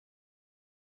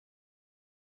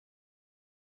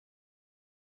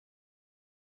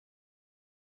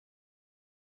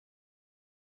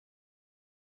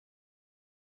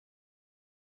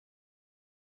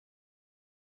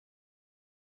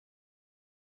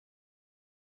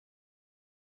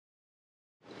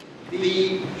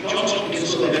The Johns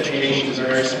Hopkins School of Education is a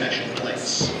very special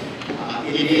place.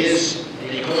 It is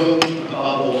a home,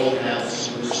 above all else,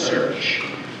 for research.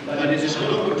 But it is a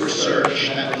home of research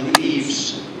that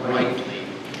believes rightly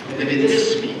that in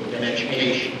this field of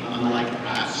education, unlike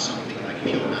perhaps something like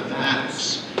pure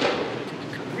mathematics,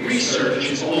 research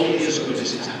is only as good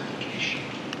as its application.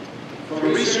 For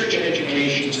research and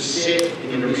education to sit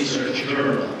in a research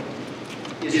journal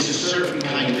is a certain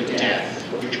kind of death,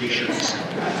 which we should celebrate.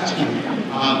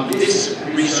 This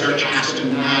research has to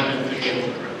matter for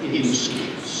children in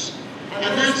schools.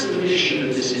 And that's the mission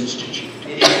of this institute.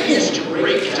 It is to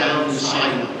break down the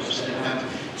silos that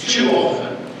have too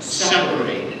often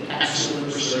separated excellent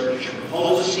research from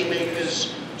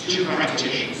policymakers to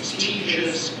practitioners,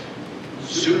 teachers,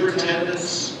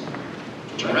 superintendents,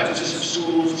 directors of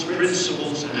schools,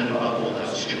 principals, and above all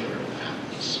else, children and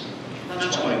families. And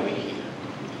that's why we're here.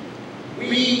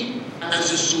 We,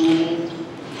 as a school,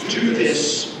 do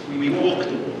this. We walk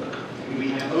the walk. We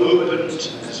have opened,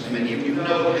 as many of you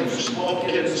know, Henderson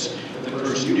Hopkins, the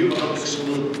first new public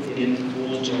school in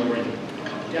Baltimore in a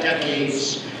couple of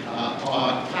decades.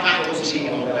 Our faculty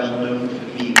are well known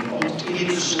for being involved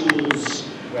in schools,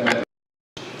 whether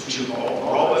to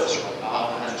Paul Roberts, Rob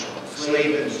Alhans, Rob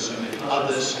Slavin, and so many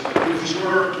others, whose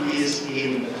work is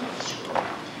in the classroom.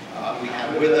 We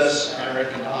have with us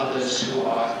Eric and others who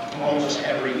are almost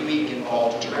every week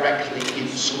involved directly in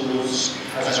schools,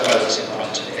 as well as in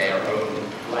front of their own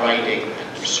writing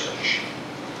and research.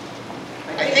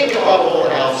 I think above all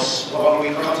else, what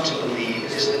we've come to believe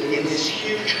is that in this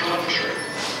huge country,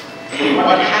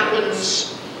 what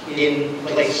happens in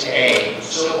place A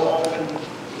so often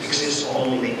exists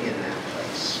only in that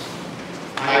place.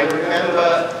 I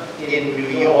remember in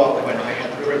New York, when I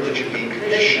had the privilege of being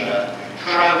commissioner,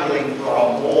 traveling from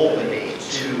Albany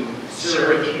to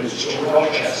Syracuse, to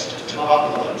Rochester, to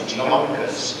Buffalo, to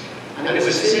Yonkers, and it was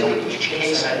as if in each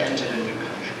case I entered a new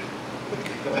country.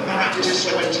 The practice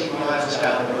 20 miles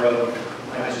down the road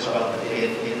might as well have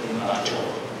been in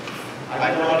Tour.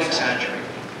 I'm not exaggerating.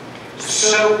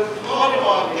 So part of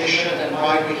our mission and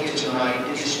why we're here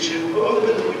tonight is to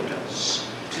open the windows,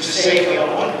 to say we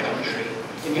are one country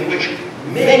in which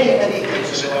many, many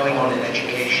things are going on in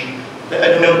education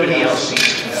that nobody else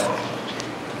seems to know.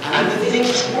 And the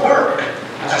things work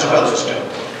as well as don't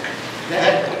work.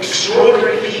 That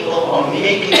extraordinary people are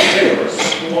making a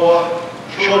difference for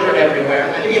children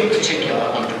everywhere, and in particular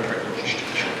underprivileged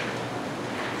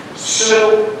children.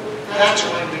 So that's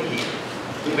why we're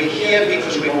here. We're here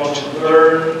because we want to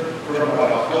learn from what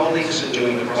our colleagues are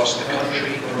doing across the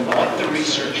country, from what the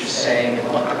research is saying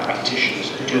and what the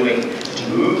practitioners are doing to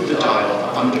move the dial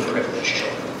of underprivileged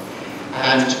children.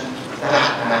 And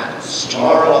that matters.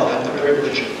 Tomorrow I'll have the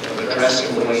privilege of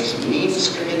addressing the Ways and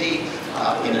Means Committee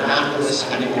in Annapolis,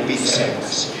 and it will be the same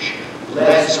message.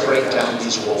 Let's break down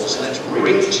these walls. Let's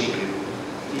bring to you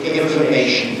the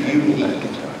information you need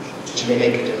to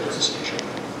make a difference in children.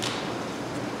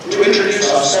 To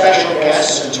introduce our special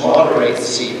guests and to moderate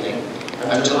this evening,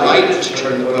 I'm delighted to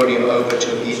turn the podium over to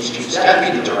the Institute's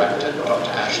Deputy Director,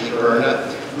 Dr. Ashley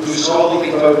Berner, whose sole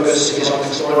focus is on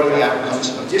exploring the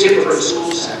outcomes of different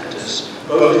school sectors,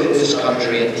 both in this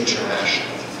country and internationally.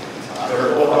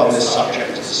 Her book on this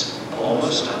subject is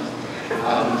almost done.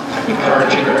 I'm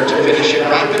encouraging her to finish it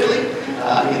rapidly.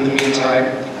 In the meantime,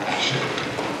 Ashley.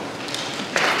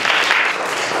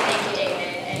 Thank you,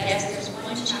 David. And yes, there's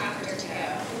one chapter to go.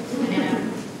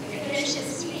 And we can finish it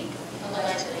this week,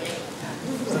 allegedly.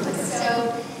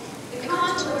 So, the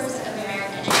contours of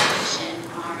American education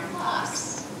are in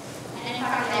flux. And in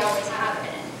fact, they always have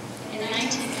been. In the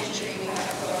 19th century, we had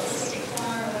a pluralistic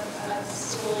form of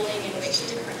schooling in which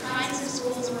different kinds of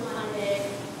schools were funded.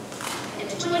 In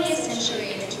the 20th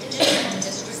century, the traditional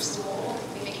district school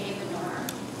became the norm.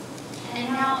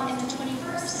 And now, in the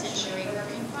 21st century, we're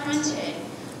confronted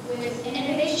with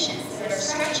innovations that are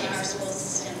stretching our school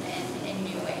system in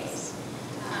new ways.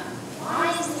 Why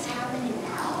is this happening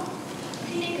now?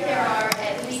 I think there are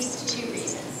at least two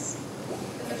reasons.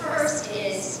 The first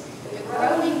is the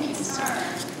growing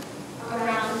concern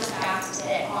around the fact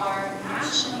that our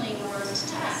nationally normed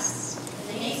tests,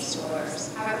 the NAEP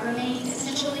scores, have remained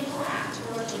essentially flat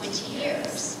for 20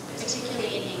 years,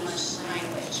 particularly in English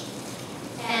language.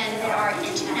 And that our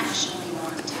internationally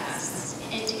normed tests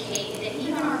indicate that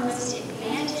even our most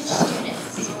advantaged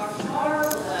students are far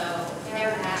below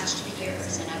their matched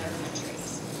peers in other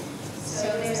countries. So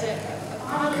there's a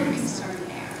broader concern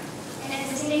there. And at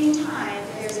the same time,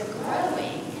 there's a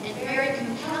growing and very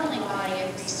compelling body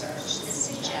of research that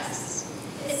suggests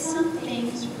that some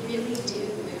things really do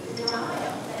move the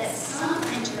dial, that some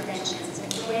interventions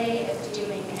and way of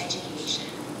doing education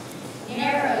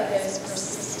narrow those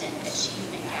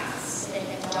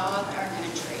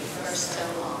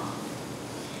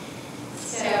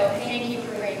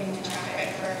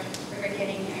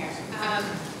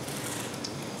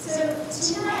So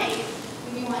tonight,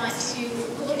 we want to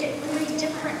look at 3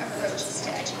 different approaches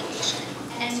to education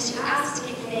and to ask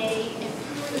if they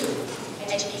improve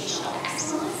educational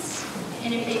excellence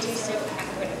and if they do so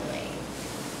equitably.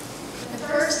 The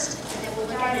first that we'll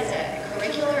look at is a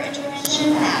curricular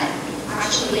intervention that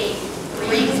actually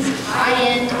brings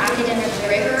high-end academic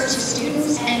rigor to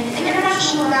students, and the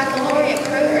International Baccalaureate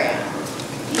program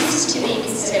used to be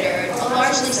considered a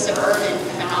largely suburban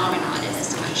phenomenon in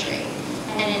this country.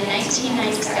 And in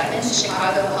 1997,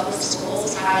 Chicago Public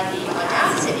Schools had the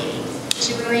audacity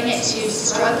to bring it to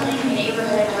struggling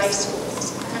neighborhood high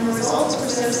schools. And the results were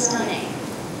so stunning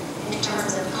in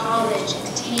terms of college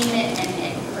attainment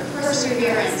and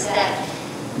perseverance that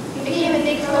it became a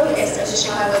big focus of the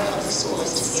Chicago Public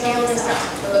Schools to scale this up,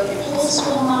 both in whole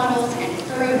school models and in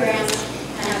programs.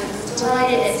 And I'm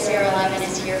delighted that Sarah Levin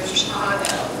is here from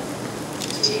Chicago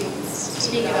to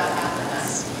speak about that with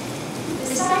us.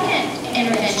 The second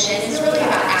intervention is really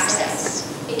about access.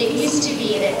 It used to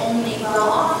be that only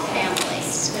well-off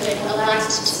families could elect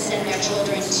to send their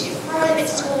children to private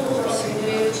school or to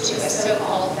move to a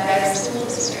so-called better school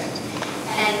district.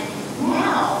 And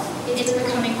now, it's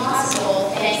becoming possible,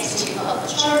 thanks to public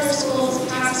charter schools,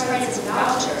 tax credits, and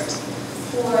vouchers,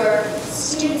 for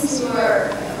students who are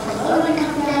from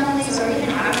low-income families or even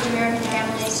African-American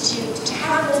families to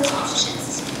have those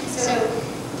options. So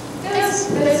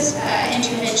those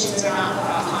interventions are not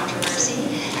without controversy,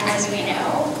 as we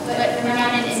know, but the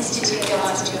Manhattan Institute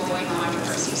wants to avoid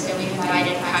controversy, so we've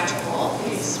invited Patrick Wolf,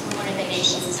 who's one of the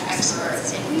nation's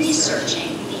experts in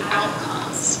researching the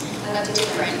outcomes of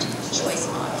different choice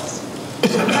models.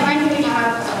 Finally, we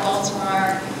have a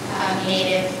Baltimore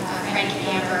native, Frank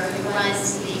Amber, who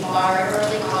runs the Bard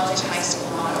Early College High School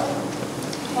model.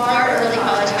 Bard Early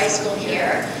College High School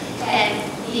here, and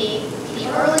the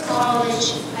early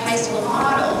college high school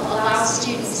model allows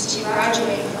students to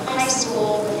graduate from high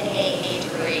school with an AA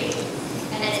degree.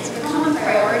 And it's become a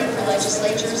priority for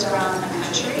legislatures around the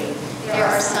country. There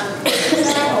are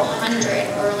several hundred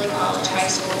early college high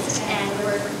schools, and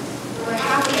we're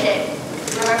happy that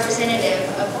the representative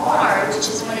of Bard, which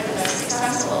is one of the most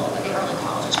successful of the early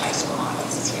college high school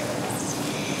models, is here with us.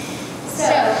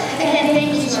 So, again,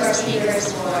 thank you to our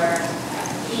speakers for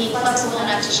being flexible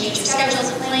enough to change your schedules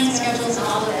and playing schedules and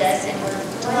all of this, and we're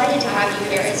delighted to have you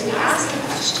here as we ask the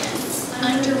question,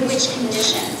 under which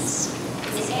conditions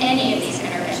is any of these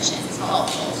interventions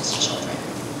helpful to children?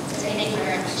 So thank you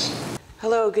very much.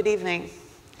 Hello, good evening.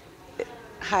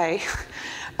 Hi.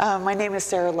 My name is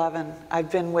Sarah Levin.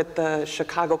 I've been with the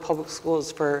Chicago Public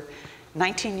Schools for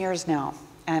 19 years now,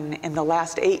 and in the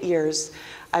last 8 years,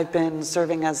 I've been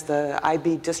serving as the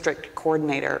IB District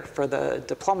Coordinator for the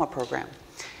diploma program.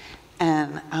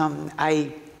 And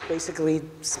I basically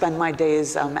spend my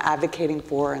days advocating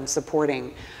for and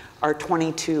supporting our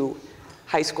 22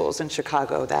 high schools in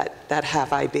Chicago that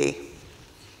have IB.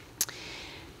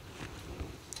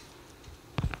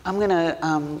 I'm going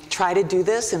to try to do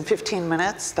this in 15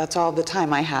 minutes. That's all the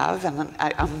time I have.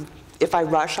 And if I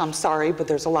rush, I'm sorry, but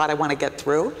there's a lot I want to get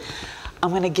through.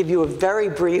 I'm going to give you a very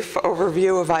brief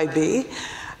overview of IB.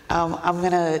 I'm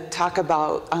going to talk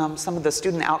about some of the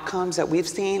student outcomes that we've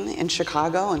seen in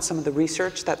Chicago and some of the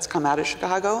research that's come out of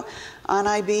Chicago on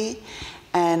IB.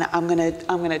 And I'm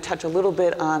going to touch a little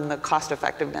bit on the cost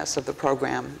effectiveness of the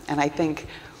program. And I think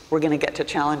we're going to get to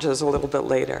challenges a little bit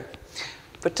later.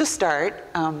 But to start,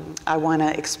 I want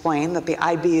to explain that the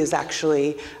IB is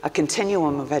actually a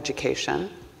continuum of education.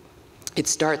 It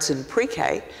starts in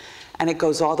pre-K, and it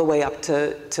goes all the way up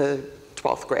to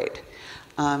 12th grade.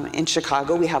 In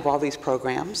Chicago, we have all these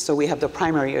programs. So we have the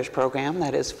primary years program,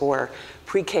 that is for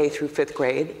pre-K through 5th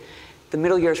grade, the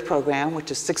middle years program,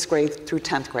 which is 6th grade through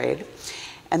 10th grade,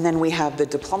 and then we have the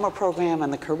diploma program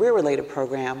and the career-related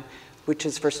program, which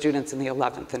is for students in the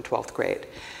 11th and 12th grade.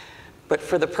 But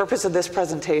for the purpose of this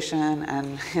presentation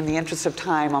and in the interest of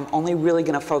time, I'm only really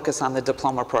going to focus on the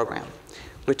diploma program,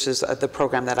 which is the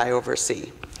program that I oversee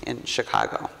in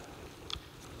Chicago.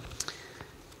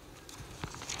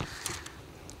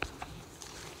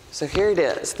 So here it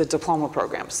is, the diploma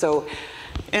program. So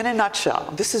in a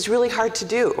nutshell, this is really hard to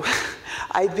do.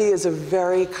 IB is a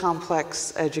very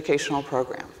complex educational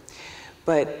program.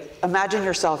 But imagine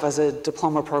yourself as a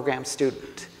diploma program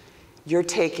student. You're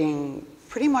taking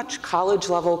pretty much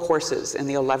college-level courses in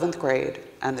the 11th grade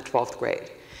and the 12th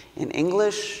grade in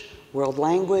English, world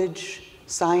language,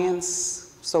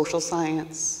 science, social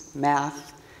science,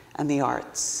 math, and the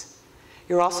arts.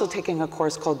 You're also taking a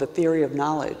course called the Theory of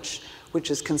Knowledge,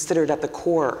 which is considered at the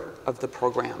core of the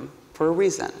program for a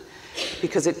reason,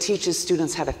 because it teaches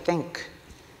students how to think.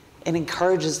 It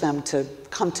encourages them to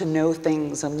come to know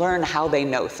things and learn how they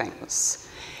know things.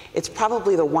 It's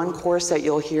probably the one course that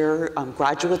you'll hear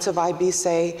graduates of IB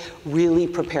say really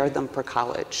prepared them for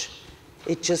college.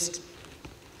 It just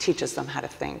teaches them how to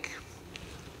think.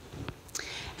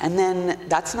 And then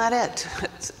that's not it.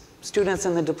 Students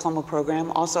in the diploma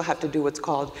program also have to do what's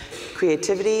called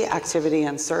creativity, activity,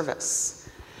 and service.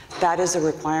 That is a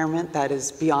requirement that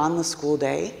is beyond the school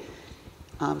day.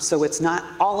 So it's not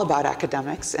all about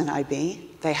academics in IB.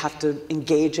 They have to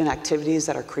engage in activities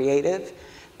that are creative,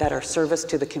 that are service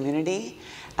to the community,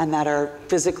 and that are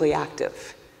physically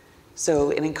active.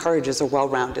 So it encourages a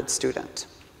well-rounded student.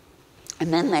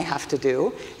 And then they have to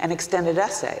do an extended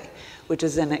essay, which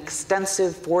is an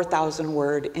extensive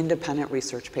 4,000-word independent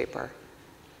research paper,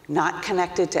 not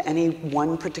connected to any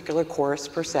one particular course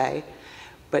per se,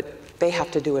 but they have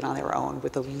to do it on their own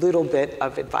with a little bit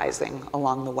of advising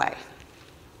along the way.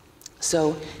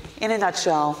 So in a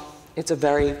nutshell, it's a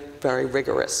very, very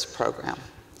rigorous program.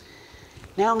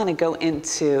 Now I'm going to go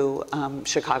into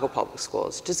Chicago Public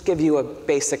Schools, just give you a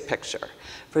basic picture.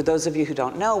 For those of you who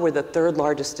don't know, we're the third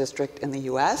largest district in the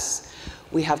US.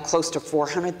 We have close to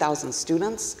 400,000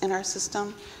 students in our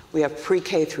system. We have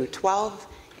pre-K through 12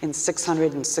 in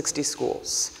 660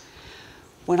 schools.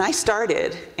 When I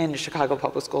started in Chicago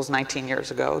Public Schools 19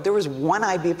 years ago, there was one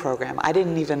IB program. I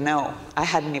didn't even know. I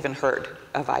hadn't even heard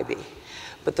of IB.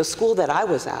 But the school that I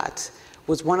was at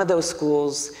was one of those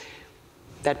schools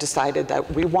that decided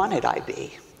that we wanted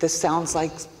IB. This sounds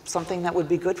like something that would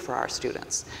be good for our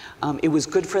students. It was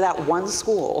good for that one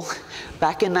school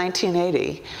back in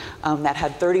 1980 that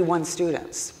had 31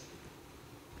 students.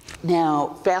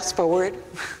 Now, fast forward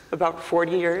about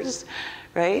 40 years,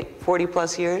 right? 40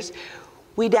 plus years.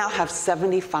 We now have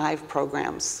 75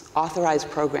 programs, authorized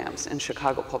programs in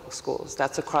Chicago Public Schools.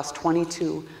 That's across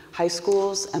 22 high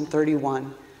schools and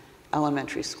 31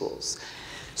 elementary schools.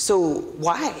 So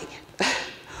why?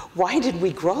 Why did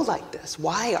we grow like this?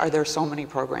 Why are there so many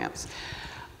programs?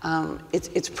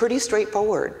 It's pretty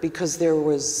straightforward because there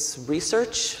was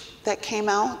research that came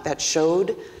out that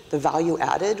showed the value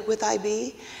added with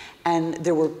IB, and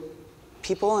there were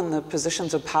people in the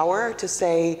positions of power to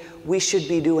say, we should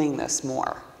be doing this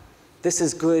more. This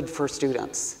is good for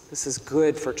students. This is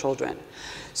good for children.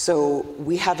 So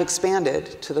we have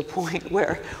expanded to the point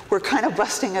where we're kind of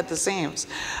busting at the seams.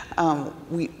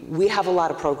 We have a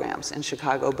lot of programs in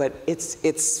Chicago, but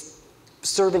it's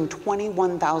serving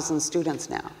 21,000 students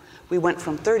now. We went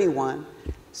from 31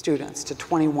 students to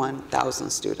 21,000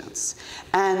 students.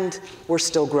 And we're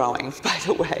still growing, by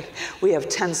the way. We have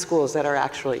 10 schools that are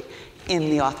actually in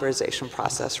the authorization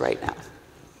process right now.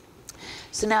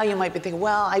 So now you might be thinking,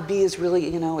 well, IB is really,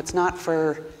 it's not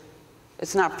for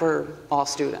all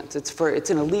students. It's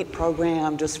an elite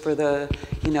program just for the,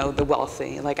 the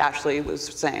wealthy. Like Ashley was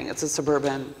saying, it's a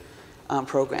suburban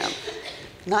program.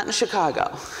 Not in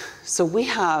Chicago. So we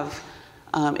have,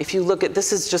 if you look at,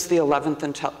 this is just the 11th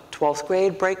and 12th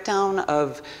grade breakdown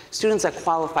of students that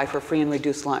qualify for free and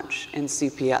reduced lunch in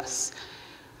CPS.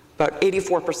 About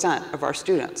 84% of our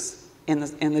students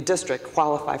in the district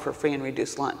qualify for free and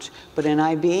reduced lunch. But in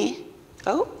IB,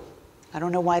 I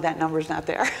don't know why that number's not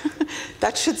there.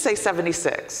 That should say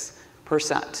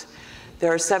 76%.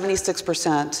 There are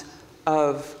 76%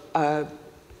 of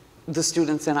the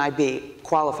students in IB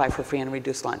qualify for free and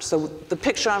reduced lunch. So the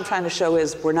picture I'm trying to show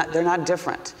is they're not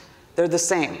different. They're the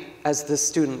same as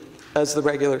the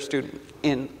regular student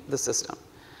in the system.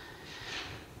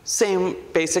 Same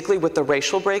basically with the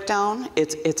racial breakdown,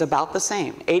 it's about the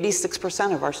same.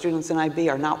 86% of our students in IB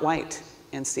are not white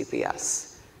in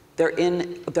CPS.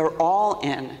 They're all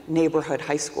in neighborhood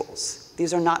high schools.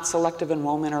 These are not selective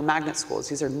enrollment or magnet schools.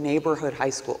 These are neighborhood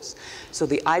high schools. So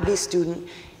the IB student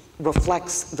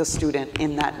reflects the student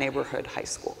in that neighborhood high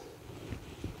school.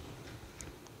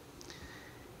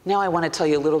 Now I want to tell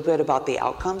you a little bit about the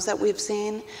outcomes that we've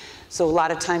seen. So a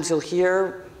lot of times you'll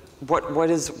hear,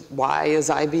 why is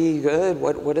IB good?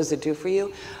 What does it do for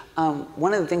you?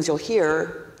 One of the things you'll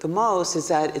hear the most is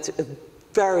that it's a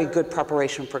very good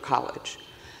preparation for college.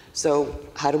 So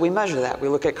how do we measure that? We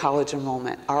look at college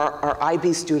enrollment. Are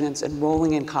IB students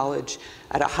enrolling in college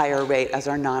at a higher rate as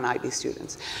our non-IB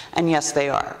students? And yes, they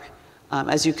are.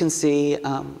 As you can see, in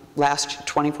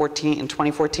 2014,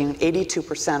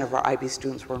 82% of our IB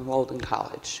students were enrolled in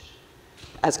college,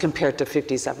 as compared to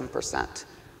 57%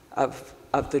 of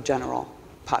the general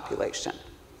population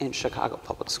in Chicago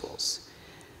Public Schools.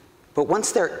 But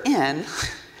once they're in,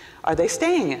 are they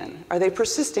staying in? Are they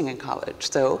persisting in college?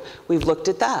 So we've looked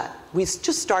at that. We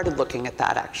just started looking at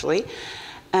that, actually.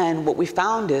 And what we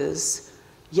found is,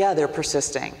 yeah, they're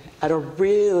persisting at a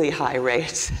really high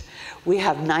rate. We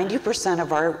have 90%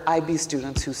 of our IB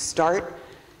students who start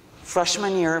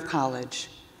freshman year of college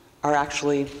are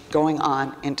actually going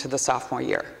on into the sophomore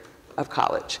year of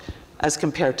college, as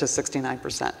compared to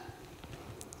 69%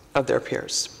 of their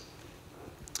peers.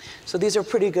 So these are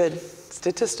pretty good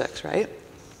statistics, right?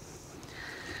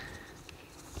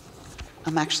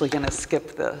 I'm actually going to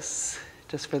skip this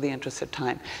just for the interest of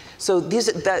time. So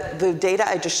the data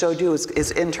I just showed you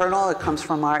is internal. It comes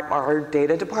from our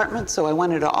data department. So I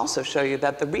wanted to also show you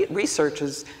that the research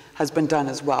has been done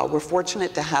as well. We're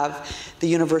fortunate to have the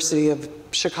University of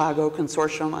Chicago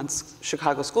Consortium on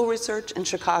Chicago School Research in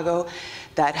Chicago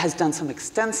that has done some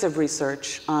extensive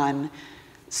research on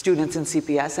students in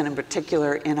CPS, and in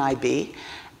particular in IB.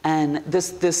 And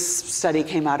this study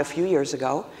came out a few years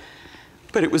ago,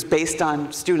 but it was based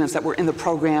on students that were in the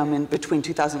program in between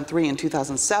 2003 and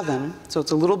 2007, so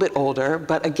it's a little bit older,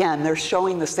 but again, they're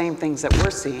showing the same things that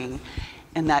we're seeing,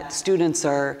 in that students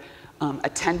are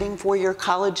attending four-year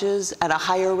colleges at a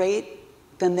higher rate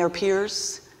than their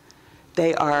peers.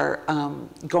 They are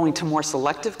going to more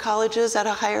selective colleges at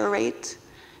a higher rate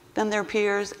than their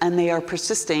peers, and they are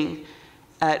persisting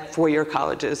at four-year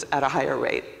colleges at a higher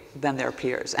rate than their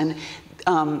peers. And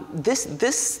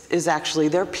this is actually,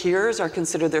 their peers are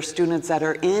considered their students that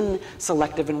are in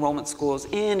selective enrollment schools,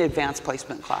 in advanced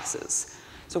placement classes.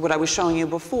 So what I was showing you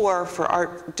before for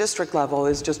our district level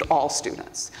is just all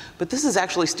students. But this is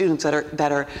actually students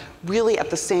that are really at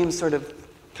the same sort of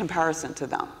comparison to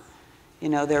them. You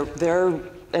know, they're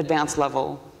advanced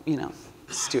level, you know,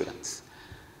 students.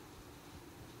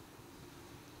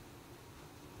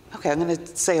 Okay, I'm going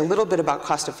to say a little bit about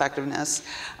cost effectiveness.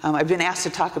 I've been asked to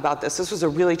talk about this. This was a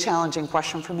really challenging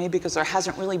question for me because there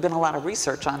hasn't really been a lot of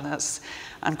research on this,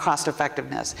 on cost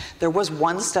effectiveness. There was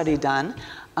one study done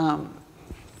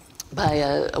by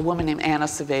a woman named Anna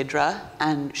Saavedra,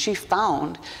 and she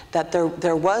found that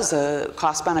there was a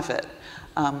cost benefit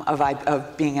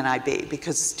of being an IB,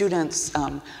 because students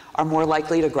are more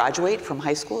likely to graduate from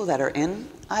high school that are in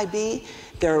IB.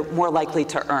 They're more likely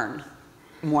to earn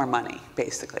more money,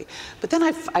 basically. But then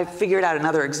I figured out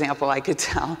another example I could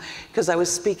tell, because I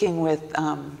was speaking with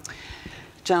a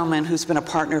gentleman who's been a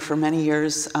partner for many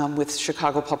years with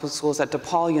Chicago Public Schools at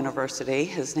DePaul University.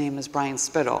 His name is Brian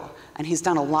Spittle, and he's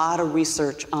done a lot of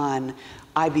research on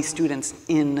IB students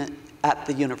at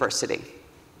the university.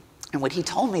 And what he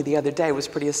told me the other day was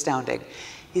pretty astounding.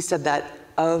 He said that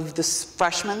of the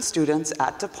freshman students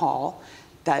at DePaul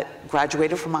that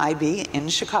graduated from IB in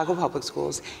Chicago Public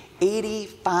Schools,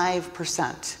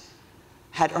 85%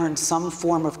 had earned some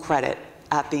form of credit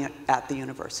at the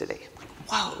university.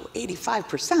 Wow,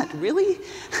 85%, really?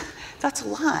 That's a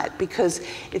lot, because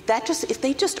if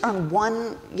they just earn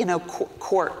one, you know,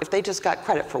 if they just got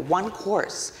credit for one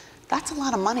course, that's a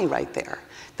lot of money right there.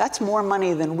 That's more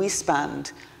money than we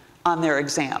spend on their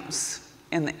exams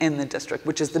in the district,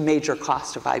 which is the major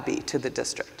cost of IB to the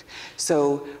district.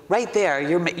 So right there,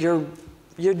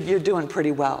 you're doing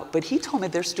pretty well. But he told me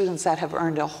there's students that have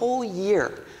earned a whole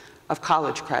year of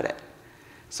college credit.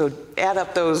 So add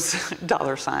up those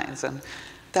dollar signs, and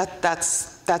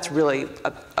that's really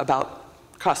about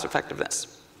cost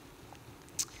effectiveness.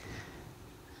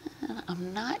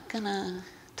 I'm not gonna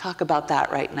talk about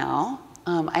that right now.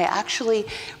 I actually,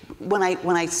 when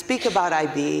I speak about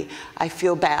IB, I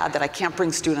feel bad that I can't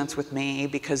bring students with me,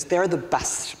 because they're the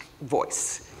best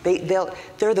voice.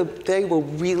 They will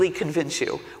really convince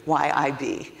you why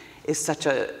IB is such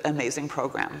an amazing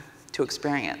program to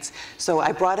experience. So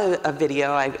I brought a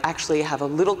video. I actually have a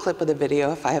little clip of the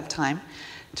video if I have time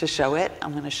to show it.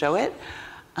 I'm going to show it.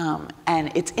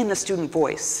 And it's in the student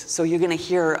voice. So you're going to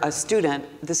hear a student.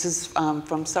 This is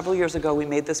from several years ago. We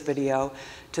made this video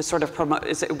to sort of promote,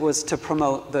 it was to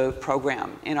promote the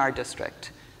program in our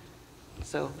district.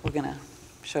 So we're going to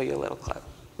show you a little clip.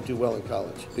 Do well in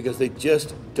college because they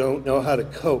just don't know how to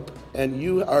cope, and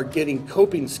you are getting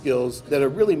coping skills that are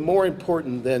really more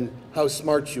important than how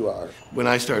smart you are. When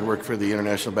I started work for the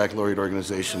International Baccalaureate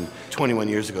Organization 21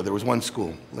 years ago, there was one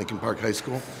school, Lincoln Park High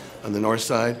School on the north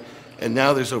side, and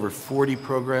now there's over 40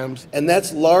 programs. And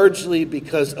that's largely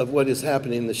because of what is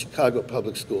happening in the Chicago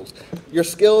public schools. Your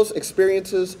skills,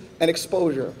 experiences, and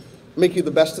exposure make you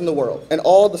the best in the world, and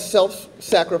all the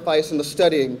self-sacrifice and the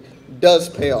studying does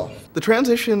pay off. The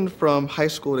transition from high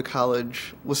school to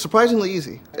college was surprisingly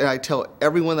easy. And I tell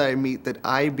everyone that I meet that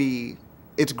IB,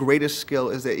 its greatest skill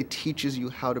is that it teaches you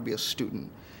how to be a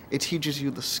student. It teaches you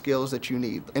the skills that you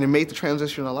need. And it made the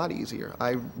transition a lot easier.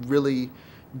 I really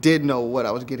did know what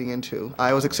I was getting into.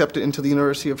 I was accepted into the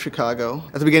University of Chicago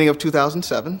at the beginning of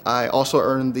 2007. I also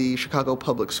earned the Chicago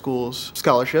Public Schools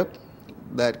Scholarship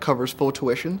that covers full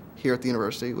tuition here at the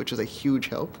university, which is a huge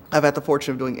help. I've had the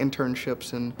fortune of doing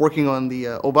internships and working on the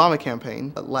Obama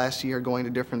campaign last year, going to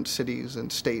different cities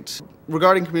and states.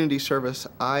 Regarding community service,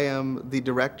 I am the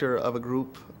director of a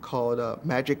group called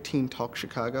Magic Teen Talk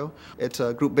Chicago. It's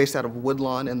a group based out of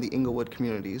Woodlawn and the Inglewood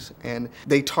communities, and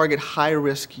they target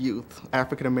high-risk youth,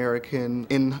 African American,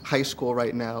 in high school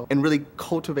right now, and really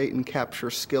cultivate and capture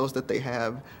skills that they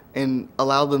have and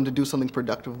allow them to do something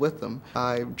productive with them.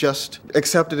 I just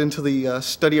accepted into the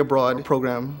study abroad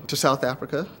program to South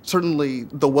Africa. Certainly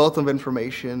the wealth of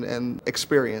information and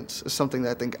experience is something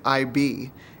that I think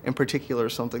IB in particular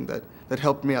is something that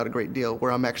helped me out a great deal,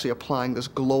 where I'm actually applying this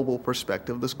global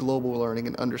perspective, this global learning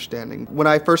and understanding. When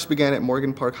I first began at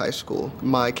Morgan Park High School,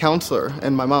 my counselor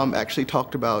and my mom actually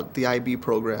talked about the IB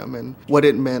program and what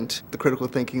it meant, the critical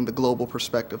thinking, the global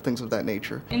perspective, things of that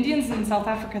nature. Indians in South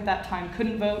Africa at that time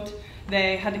couldn't vote.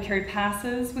 They had to carry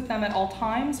passes with them at all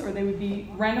times, or they would be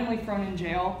randomly thrown in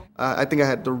jail. I think I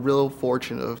had the real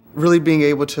fortune of really being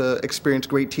able to experience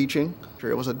great teaching.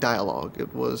 It was a dialogue.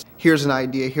 It was, here's an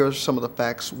idea, here's some of the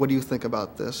facts, what do you think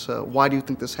about this? Why do you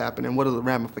think this happened, and what are the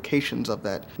ramifications of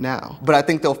that now? But I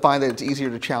think they'll find that it's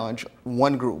easier to challenge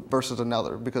one group versus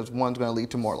another, because one's going to lead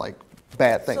to more like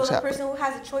bad things happening. So the person who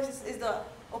has the choices is the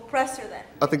oppressor then?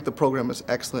 I think the program is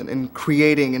excellent in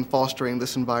creating and fostering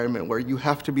this environment where you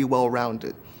have to be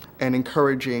well-rounded and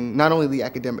encouraging not only the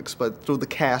academics, but through the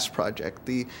CAST project,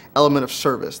 the element of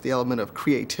service, the element of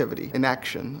creativity and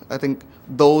action. I think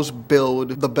those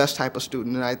build the best type of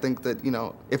student, and I think that, you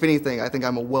know, if anything, I think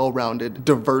I'm a well-rounded,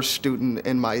 diverse student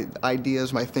in my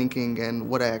ideas, my thinking, and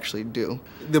what I actually do.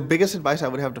 The biggest advice I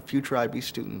would have to future IB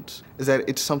students is that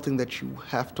it's something that you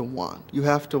have to want. You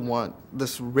have to want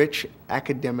this rich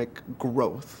academic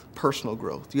growth, personal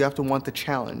growth. You have to want the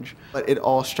challenge, but it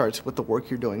all starts with the work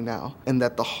you're doing now, and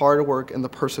that the hard work and the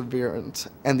perseverance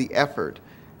and the effort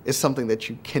is something that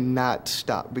you cannot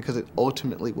stop, because it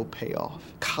ultimately will pay off.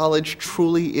 College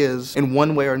truly is, in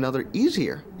one way or another,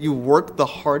 easier. You work the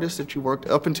hardest that you worked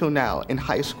up until now in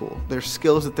high school. There's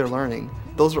skills that they're learning.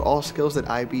 Those are all skills that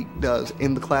IB does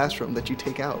in the classroom that you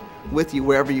take out with you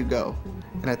wherever you go.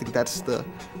 And I think that's the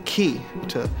key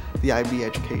to the IB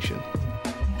education.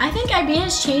 I think IB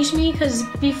has changed me, because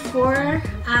before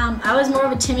I was more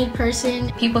of a timid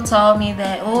person. People told me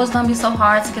that, oh, it's gonna be so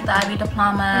hard to get the IB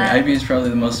diploma. I mean, IB is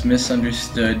probably the most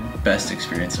misunderstood, best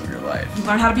experience of your life. You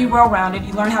learn how to be well-rounded,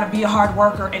 you learn how to be a hard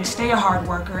worker and stay a hard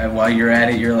worker. And while you're at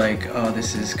it, you're like, oh,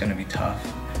 this is gonna be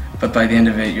tough. But by the end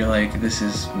of it, you're like, this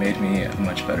has made me a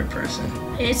much better person.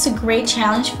 It's a great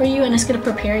challenge for you, and it's going to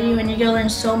prepare you, and you're going to learn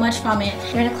so much from it.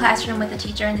 You're in a classroom with a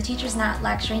teacher, and the teacher's not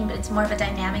lecturing, but it's more of a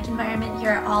dynamic environment.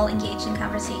 You're all engaged in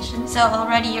conversation. So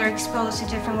already you're exposed to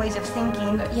different ways of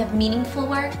thinking. You have meaningful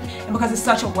work. And because it's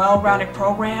such a well-rounded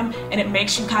program, and it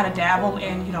makes you kind of dabble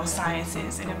in, you know,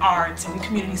 sciences and in arts and in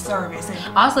community service.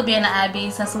 And also being an IB,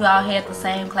 since we all had the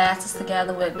same classes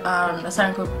together with a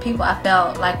certain group of people, I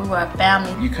felt like we were a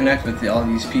family. You connect with all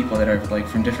these people that are like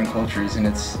from different cultures, and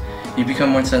you become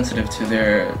more sensitive to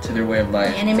their way of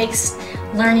life. And it makes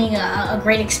learning a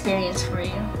great experience for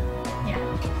you. Yeah.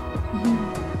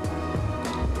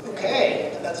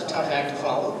 Okay, that's a tough act to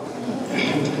follow.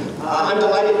 I'm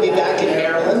delighted to be back in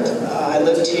Maryland. I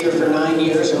lived here for 9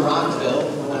 years in Rockville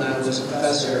when I was a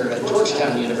professor at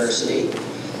Georgetown University.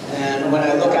 And when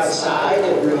I look outside,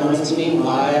 it reminds me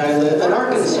why I live in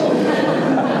Arkansas.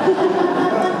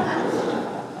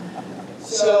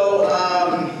 So,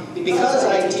 because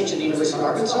I teach at the University of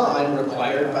Arkansas, I'm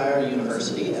required by our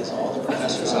university, as all the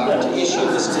professors are, to issue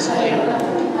this disclaimer.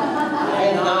 I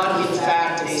am not, in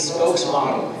fact, a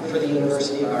spokesmodel for the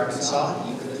University of Arkansas.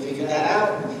 You could have figured that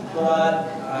out, but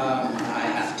I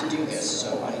have to do this,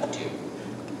 so I do.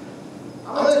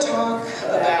 I'm going to talk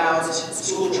about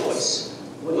school choice.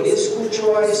 What is school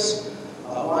choice?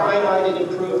 Why might it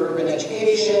improve urban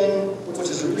education? What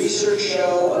does the research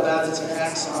show about its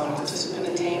effects on participant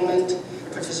attainment,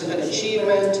 participant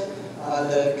achievement,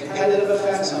 the competitive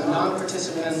effects on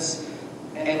non-participants,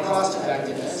 and cost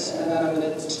effectiveness? And then I'm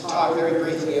going to talk very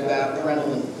briefly about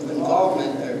parental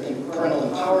involvement, or parental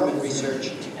empowerment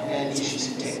research, and issues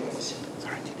and takeaways.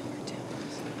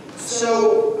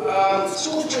 So,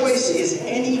 school choice is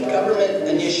any government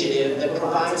initiative that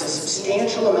provides a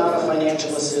substantial amount of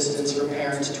financial assistance for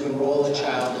parents to enroll a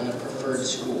child in a preferred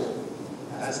school.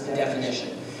 That's the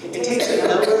definition. It takes a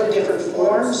number of different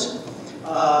forms.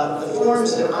 The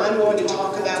forms that I'm going to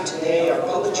talk about today are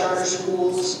public charter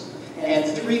schools and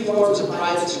 3 forms of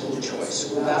private school choice: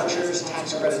 school vouchers,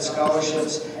 tax credit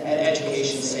scholarships, and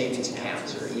education savings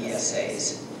accounts, or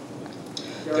ESAs.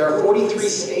 There are 43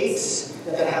 states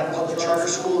that have public charter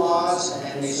school laws,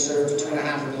 and they serve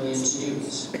 2.5 million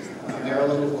students.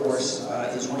 Maryland, of course,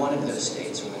 is one of those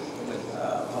states with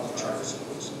public charter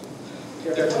schools.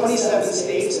 There are 27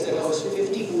 states that host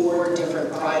 54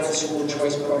 different private school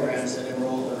choice programs that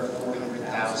enroll over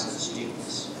 400,000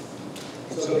 students.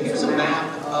 So here's a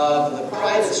map of the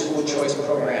private school choice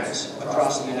programs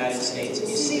across the United States. And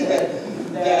you see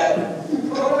that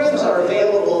programs are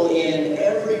available in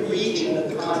every region of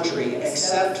the country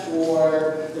except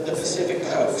for the Pacific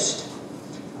Coast.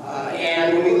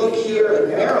 And when we look here at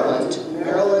Maryland,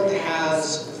 Maryland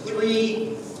has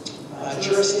 3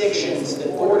 jurisdictions that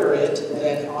border it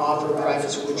that offer private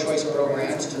school choice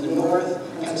programs. To the north,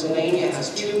 Pennsylvania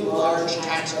has 2 large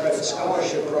tax credit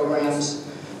scholarship programs.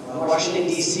 Washington,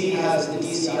 D.C. has the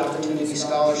D.C. Opportunity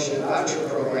Scholarship Voucher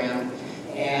Program,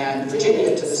 and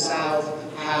Virginia to the south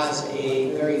has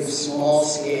a very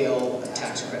small-scale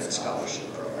tax credit scholarship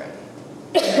program.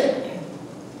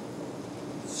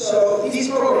 So these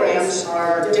programs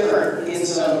are different in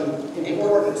some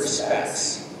important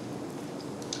respects.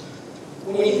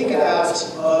 When you think about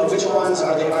which ones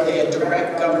are they a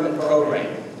direct government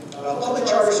program? Public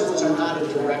charter schools are not a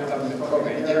direct government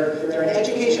program. They're an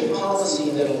education policy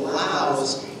that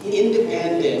allows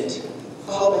independent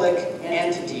public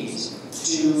entities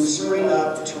to spring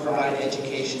up to provide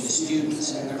education to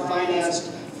students. And they're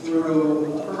financed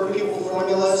through per-pupil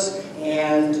formulas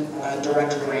and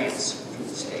direct grants from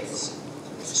the states.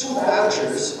 School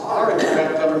vouchers are a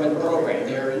direct government program.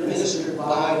 They're administered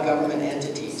by government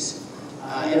entities.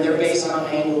 And they're based on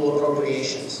annual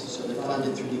appropriations, so they're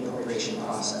funded through the appropriation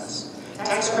process.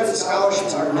 Tax credit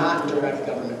scholarships are not direct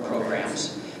government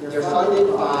programs. They're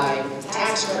funded by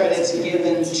tax credits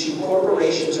given to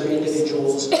corporations or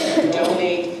individuals who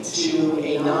donate to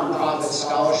a nonprofit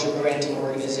scholarship granting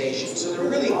organization. So they're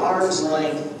really arm's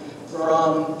length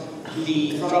from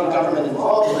government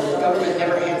involvement. The government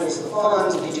never handles the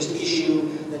funds, they just issue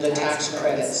the tax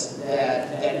credits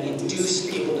that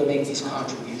induce people to make these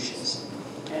contributions.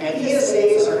 And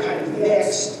ESAs are kind of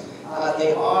mixed.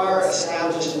 They are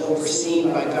established and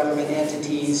overseen by government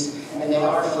entities, and they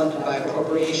are funded by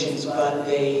appropriations, but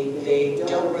they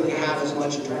don't really have as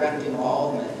much direct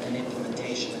involvement in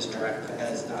implementation as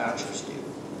the vouchers do.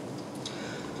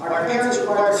 Are parents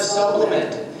required to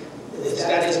supplement,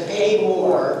 that is, pay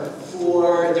more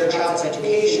for their child's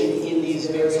education in these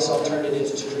various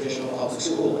alternatives to traditional public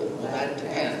schooling? Well, that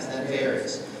depends, that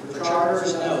varies. For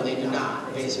charters, no, they do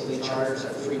not. Basically, charters are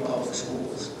free public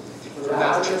schools. For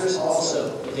vouchers,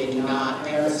 also, they do not.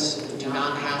 Parents do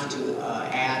not have to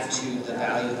add to the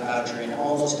value of the voucher in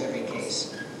almost every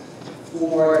case.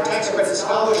 For tax credit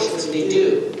scholarships, they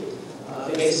do.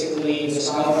 Basically, the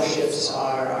scholarships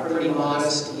are pretty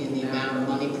modest in the amount of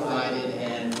money provided,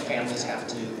 and families have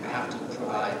to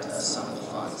provide some of the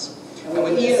funds. And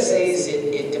with ESAs,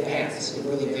 it depends. It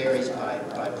really varies by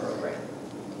program.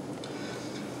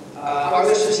 Are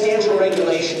there substantial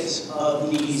regulations of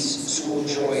these school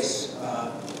choice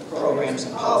programs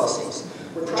and policies?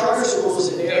 For charter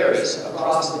schools, it varies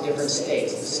across the different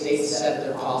states. The states set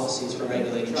their policies for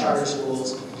regulating charter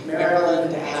schools.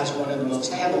 Maryland has one of the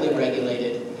most heavily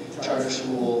regulated charter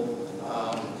school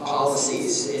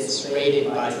policies. It's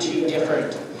rated by 2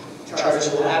 different charter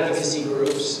school advocacy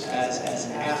groups as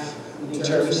an F in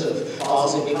terms of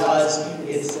policy because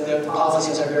the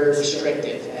policies are very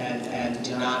restrictive and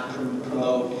do not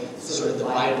promote sort of the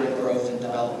vibrant growth and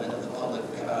development of the public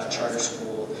charter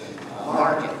school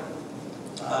market.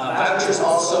 Vouchers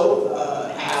also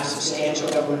have substantial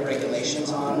government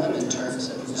regulations on them in terms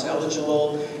of who's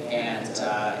eligible and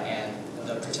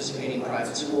the participating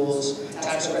private schools.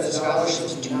 Tax credit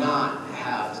scholarships do not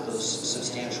have those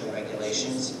substantial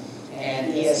regulations,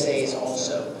 and ESAs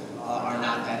also are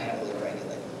not that heavily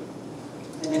regulated.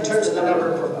 And in terms of the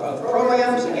number of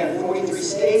programs, again, 43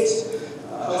 states,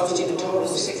 hosting a total of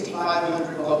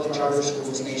 6,500 public charter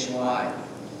schools nationwide.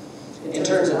 In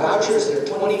terms of vouchers, there are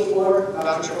 24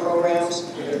 voucher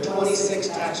programs, there are 26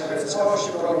 tax credit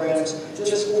scholarship programs,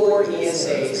 just 4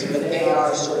 ESAs, but they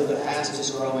are sort of the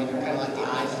fastest growing. They're kind of like the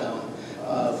iPhone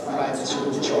of private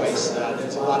school choice.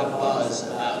 There's a lot of buzz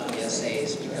about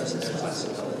ESAs because of their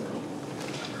flexibility.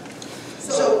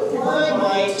 So why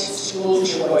might school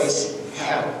choice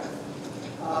help?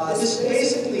 This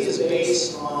basically is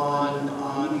based on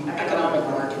economic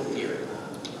market theory,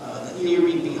 the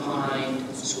theory behind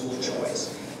school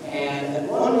choice. And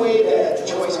one way that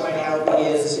choice might help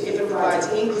is if it provides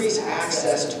increased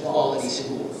access to quality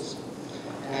schools.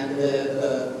 And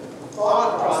the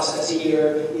thought process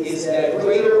here is that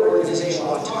greater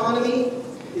organizational autonomy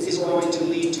is going to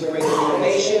lead to greater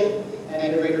innovation, and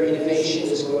and greater innovation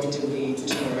is going to lead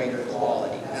to greater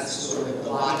quality. That's sort of the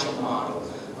logic model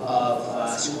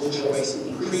of school choice,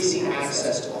 increasing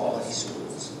access to quality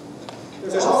schools.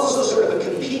 There's also sort of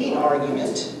a competing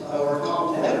argument, or a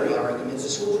complementary argument, that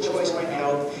school choice might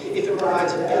help if it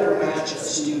provides a better match of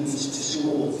students to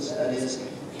schools. That is,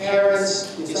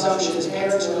 parents, the assumption is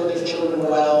parents know their children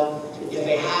well. If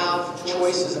they have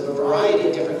choices of a variety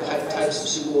of different types of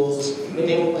schools,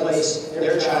 they will place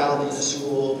their child in a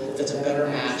school that's a better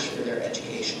match for their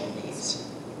educational needs.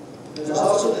 There's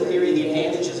also the theory of the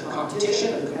advantages of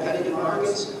competition and competitive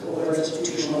markets over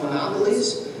institutional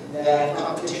monopolies, that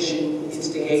competition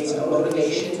instigates a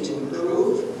motivation to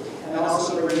improve and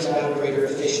also brings about greater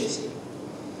efficiency.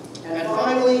 And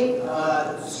finally,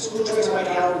 school choice might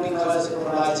help because it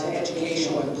provides an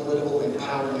educational and political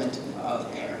empowerment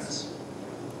of parents.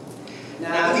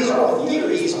 Now, these are all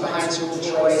theories behind school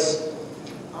choice.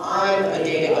 I'm a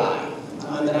data guy.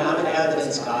 I'm an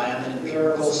evidence guy. I'm an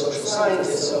empirical social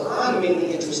scientist, so I'm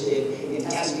mainly interested in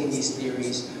testing these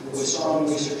theories with strong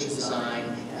research design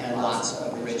and lots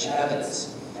of rich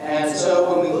evidence. And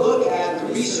so when we look at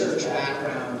the research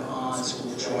background on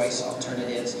school choice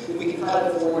alternatives, we can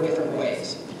cut it 4 different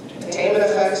ways: attainment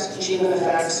effects, achievement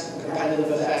effects,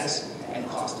 competitive effects, and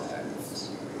cost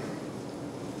effectiveness.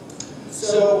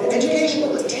 So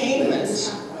educational attainment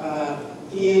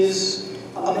is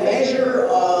a measure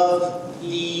of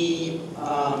the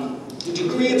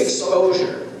degree of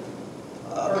exposure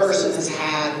a person has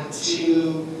had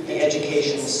to the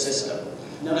educational system.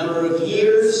 Number of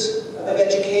years of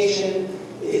education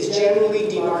is generally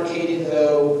demarcated,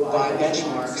 though, by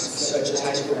benchmarks such as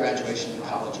high school graduation and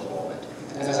college enrollment.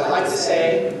 And as I like to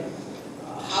say,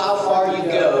 how far you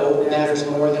go matters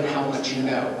more than how much you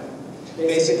know.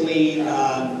 Basically,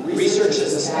 research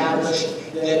has established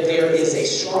that there is a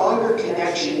stronger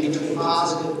connection between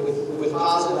with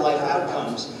positive life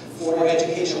outcomes for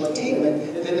educational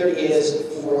attainment than there is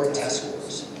for test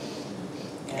scores.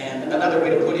 And another way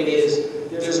to put it is,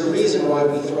 there's a reason why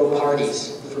we throw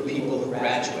parties for people who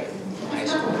graduate from high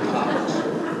school and college.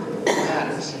 It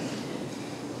matters.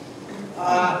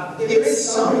 There is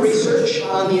some research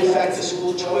on the effect of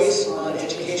school choice on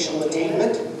educational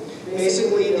attainment.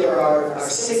 Basically, there are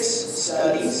 6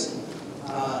 studies.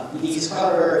 These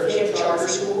cover KIPP charter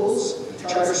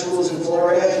schools in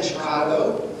Florida and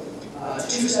Chicago,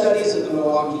 2 studies of the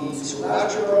Milwaukee School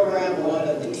Voucher Program, 1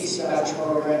 of the DC Voucher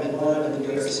Program, and 1 of the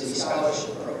New York City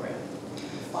Scholarship Program.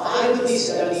 5 of these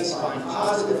studies find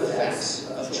positive effects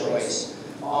of choice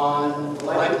on the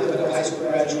likelihood of high school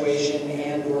graduation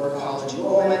and or college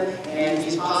enrollment, and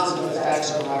these positive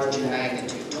effects are large in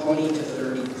magnitude, 20 to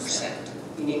 30%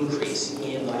 increase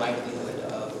in the likelihood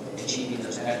of achieving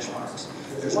those benchmarks.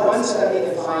 There's one study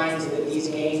that finds that these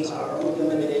gains are only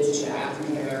limited to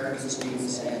African American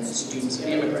students and students of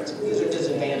immigrants. These are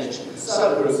disadvantaged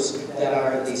subgroups that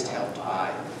are at least helped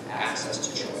by access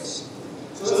to choice.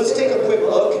 So let's take a quick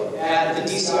look at the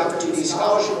DC Opportunity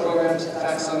Scholarship Program's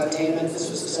effects on attainment. This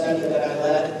was a study that I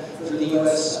led for the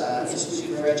U.S.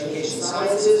 Institute for Education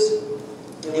Sciences.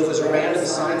 It was a random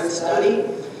assignment study,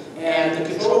 and the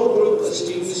control group of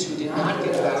students who did not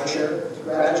get a voucher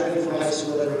graduated from high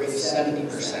school at a rate of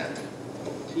 70%.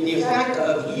 The effect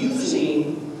of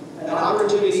using an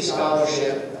opportunity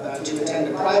scholarship to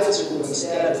attend a private school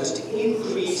instead was to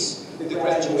increase the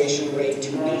graduation rate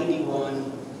to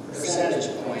 91 percentage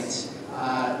points.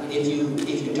 If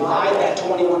you divide that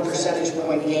 21 percentage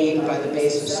point gain by the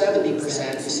base of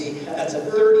 70%, you see that's a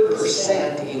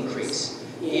 30% increase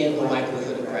in the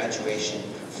likelihood of graduation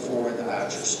for the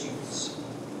voucher students.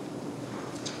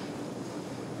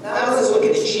 Now let's look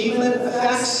at achievement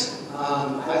effects.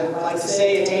 I'd like to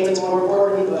say attainment's more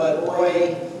important, but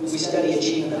boy, we study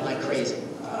achievement like crazy.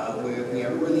 We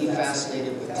are really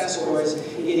fascinated with test scores.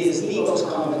 It is the most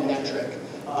common metric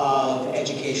of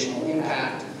educational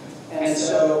impact. And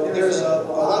so there's a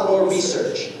lot more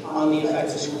research on the effect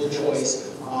of school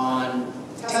choice on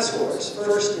test scores.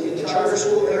 First, in the charter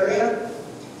school area,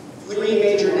 3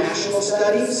 major national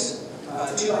studies,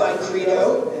 2 by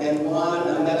Credo, and 1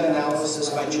 a meta-analysis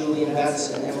by Julian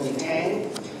Betts and Emily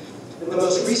Tang. The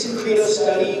most recent Credo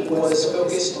study was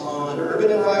focused on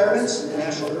urban environments, the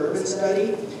National Urban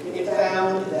Study. It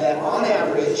found that on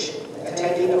average,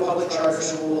 attending a public charter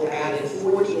school added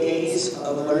 40 days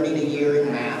of learning a year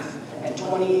in math and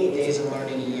 28 days of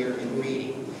learning a year in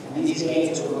reading. And these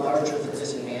gains were larger for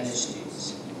disadvantaged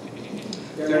students.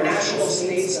 Their national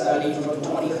state study from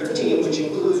 2013, which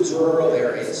includes rural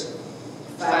areas,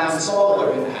 found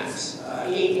smaller impacts,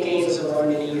 8 gains of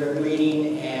learning a year in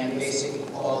reading and basic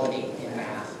equality in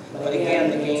math. But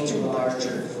again, the gains were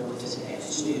larger for disadvantaged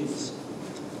students.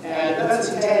 And the Betts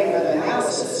and Tang meta-analysis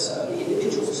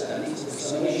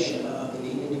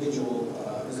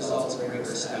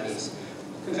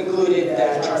concluded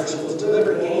that charter schools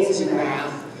deliver gains in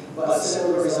math, but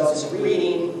similar results in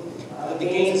reading. The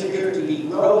gains appear to be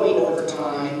growing over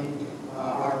time,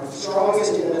 are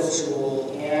strongest in middle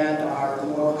school, and are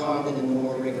more common in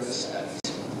more rigorous studies.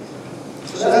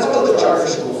 So that's public charter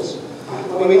schools.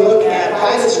 When we look at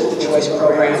private school choice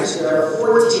programs, there are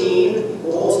 14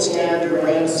 gold standard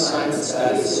random assignment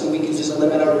studies, so we can just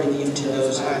limit our review to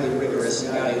those highly rigorous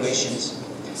evaluations.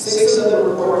 6 of them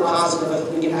report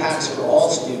positive impacts for all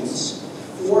students,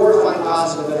 4 find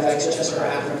positive effects just for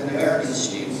African American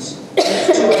students, 2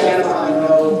 identify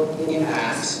no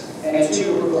impacts, and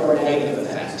 2 report negative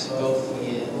effects.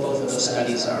 Both of those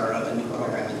studies are of a new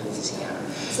program in Louisiana.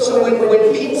 So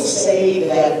when people say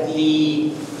that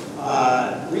the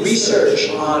research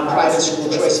on private school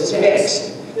choice is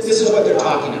mixed, this is what they're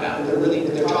talking about.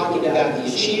 They're talking about the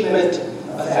achievement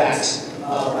effects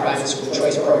of private school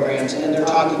choice programs, and they're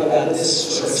talking about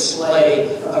this sort of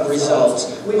display of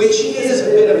results, which is a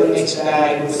bit of a mixed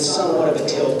bag with somewhat of a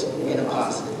tilt in a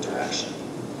positive direction.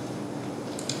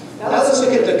 Now let's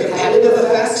look at the competitive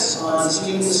effects on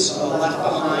students left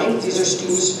behind. These are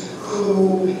students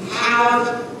who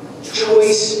have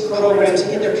choice programs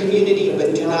in their community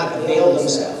but do not avail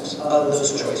themselves of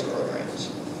those choice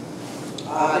programs.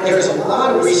 There's a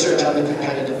lot of research on the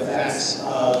competitive effects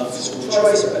of school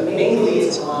choice, but mainly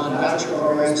it's on voucher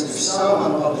programs. There's some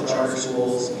on public charter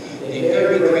schools. They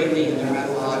vary greatly in their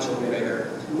methodological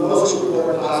rigor. Most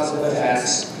report positive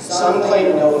effects. Some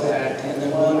claim no effect, and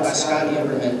then one by Scott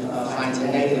Yemmerman finds a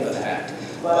negative effect.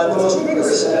 But the most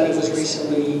rigorous study was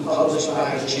recently published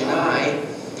by Janai,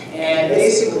 and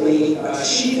basically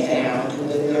she found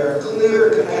that there are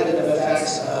clear competitive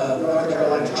effects of North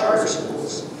Carolina charter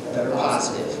schools that are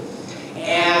positive,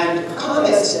 and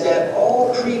comments that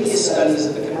all previous studies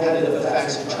of the competitive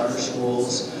effects of charter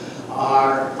schools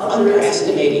are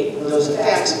underestimating those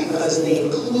effects because they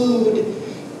include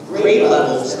grade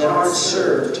levels that aren't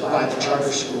served by the charter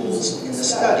schools in the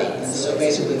study. And so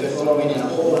basically they're throwing in a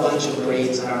whole bunch of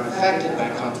grades that aren't affected by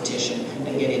competition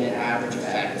and getting an average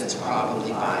effect that's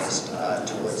probably biased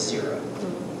towards 0.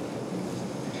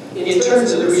 In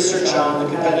terms of the research on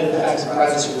the competitive effects of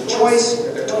private school choice,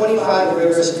 there are 25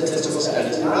 rigorous statistical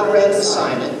studies. They're not a random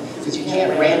assignment, because you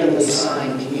can't randomly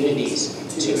assign communities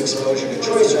to exposure to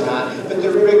choice or not, but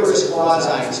they're rigorous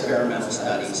quasi-experimental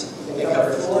studies. They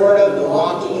cover Florida,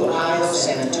 Milwaukee, Ohio,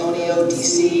 San Antonio,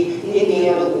 DC,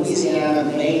 Indiana, Louisiana,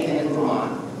 Maine, and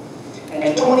Vermont.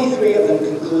 And 23 of them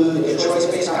conclude that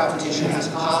choice-based competition has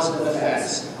positive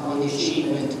effects on the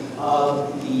achievement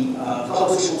of the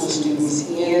public school students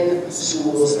in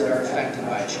schools that are affected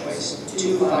by choice.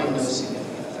 2 find no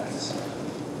significant effects.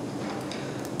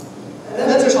 And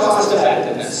then there's cost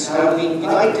effectiveness. Now, we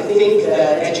like to think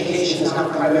that education is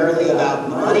not primarily about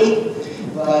money,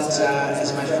 but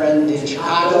as my friend in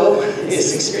Chicago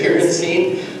is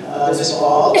experiencing this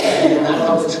fall in that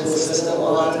public school system, a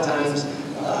lot of times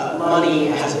money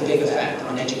has a big effect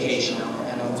on education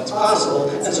and on what's possible,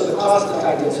 and so the cost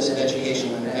effectiveness of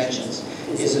educational interventions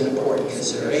is an important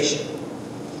consideration.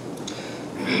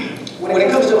 When it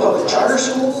comes to public charter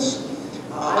schools,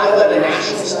 I led a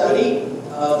national study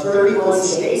of 31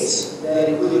 states that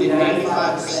included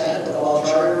 95% of all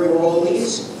charter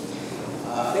enrollees.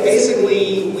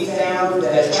 Basically, we found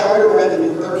that charter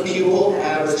revenue per pupil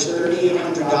averaged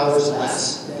 $3,800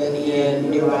 less than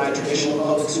in nearby traditional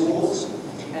public schools,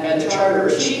 and the charter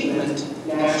achievement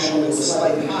nationally was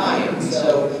slightly higher.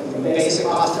 So from a basic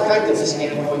cost effectiveness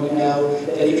standpoint, you know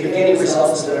that if you're getting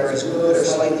results that are as good or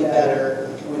slightly better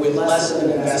with less of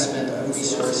an investment of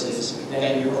resources,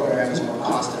 then your program is more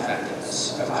cost effective.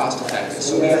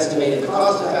 So we estimated the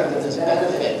cost effectiveness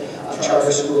benefit of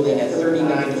charter schooling at 39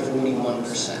 to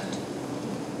 41%.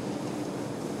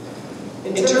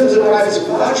 In terms of private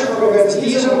school voucher programs,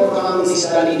 these are more commonly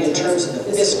studied in terms of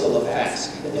the fiscal effects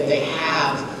that they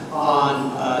have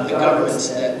on the governments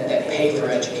that pay for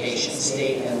education,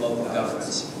 state and local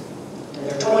governments. And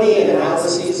there are 28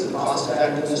 analyses of cost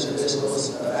effectiveness or fiscal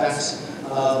effects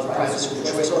of private school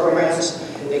choice programs.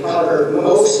 They cover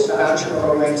most voucher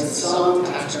programs and some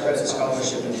tax credit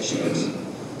scholarship initiatives.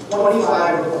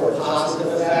 25 report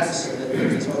positive effects, so that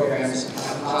these programs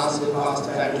have positive cost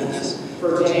effectiveness.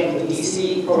 For example, the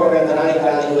DC program that I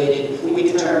evaluated, we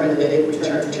determined that it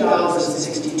returned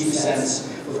 $2.62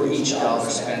 for each dollar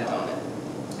spent on it.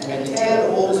 And the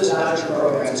 10 oldest voucher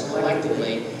programs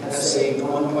collectively have saved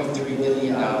 $1.3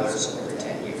 billion over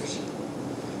 10 years.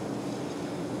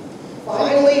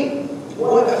 Finally,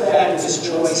 what effect does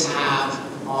choice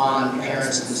have on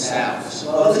parents themselves?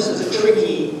 Well, this is a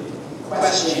tricky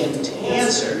question to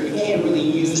answer. You can't really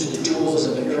use the tools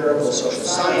of empirical social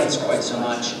science quite so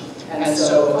much And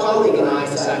so a colleague and I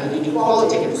decided to do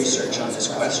qualitative research on this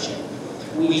question.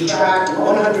 We tracked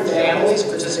 100 families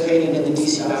participating in the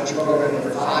DC voucher program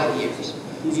over 5 years.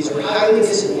 These were highly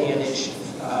disadvantaged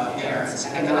parents,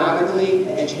 economically,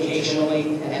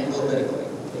 educationally, and politically.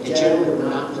 They generally were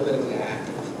not politically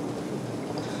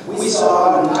active. We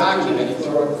saw and documented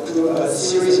through a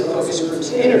series of focus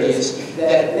groups and interviews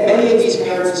that many of these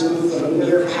parents moved from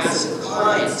mere passive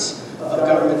clients of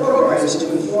government programs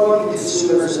to informed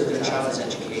consumers of their child's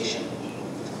education.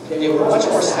 They were much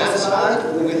more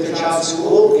satisfied with their child's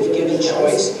school if given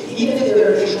choice, even if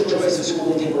their initial choice of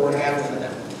school didn't work out for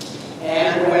them.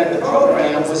 And when the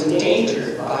program was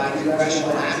endangered by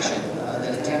congressional action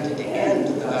that attempted to end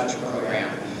the voucher program,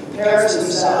 parents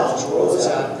themselves rose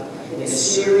up in a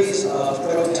series of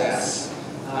protests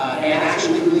and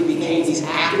actually really became these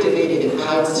activated,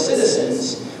 empowered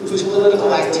citizens whose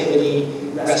political activity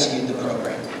rescued the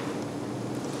program.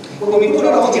 When we put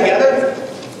it all together,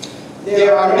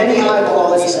 there are many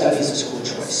high-quality studies of school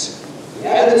choice. The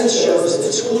evidence shows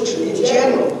that school choice, in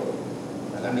general,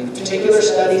 I mean, particular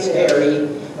studies vary,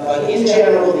 but in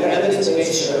general, the evidence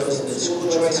base shows that school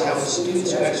choice helps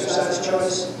students who exercise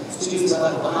choice, students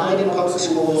left behind in public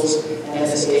schools, and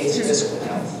the state's fiscal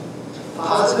health.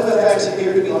 Positive effects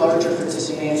appear to be larger for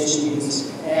disadvantaged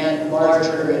students and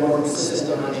larger and more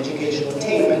consistent on educational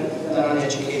attainment than on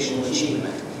educational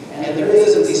achievement. And there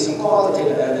is at least some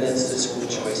qualitative evidence that school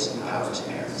choice empowers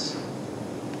parents.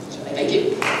 So, thank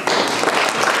you.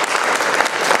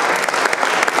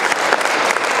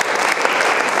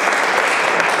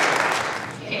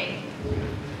 Okay.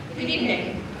 Good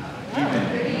evening.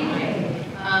 Good evening.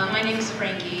 My name is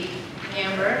Frankie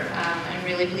Amber. I'm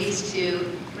really pleased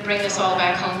to bring this all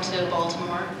back home to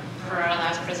Baltimore for our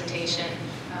last presentation.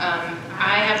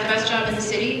 I have the best job in the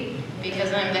city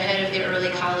because I'm the head of the early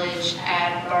college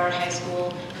at Bard High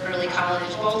School, Early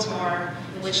College, Baltimore,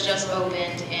 which just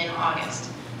opened in August.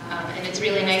 And it's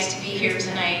really nice to be here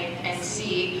tonight and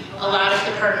see a lot of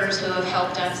the partners who have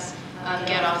helped us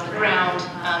get off the ground,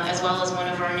 as well as one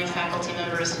of our new faculty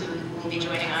members who will be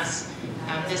joining us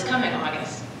this coming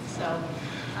August. So,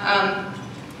 I'm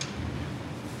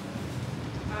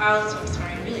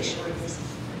sorry, I'm really short of this.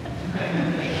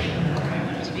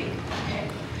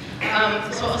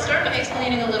 So I'll start by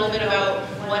explaining a little bit about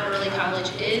what early college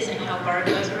is and how Bard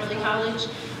does early college,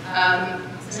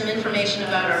 some information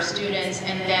about our students,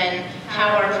 and then how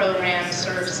our program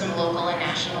serves some local and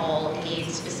national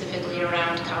needs, specifically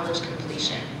around college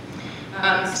completion.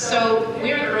 So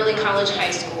we're an early college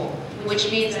high school,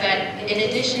 which means that in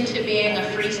addition to being a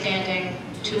freestanding,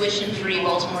 tuition-free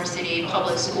Baltimore City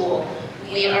public school,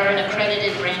 we are an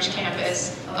accredited branch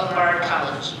campus of Bard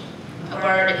College.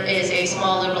 Bard is a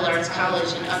small liberal arts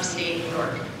college in upstate New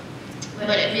York.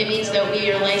 But it means that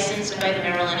we are licensed by the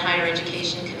Maryland Higher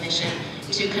Education Commission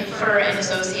to confer an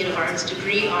Associate of Arts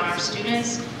degree on our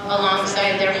students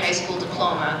alongside their high school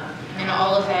diploma, and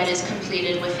all of that is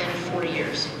completed within 4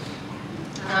 years.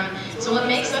 So what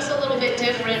makes us a little bit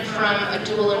different from a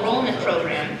dual enrollment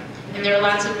program, and there are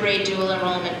lots of great dual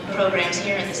enrollment programs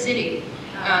here in the city,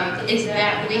 is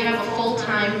that we have a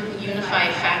full-time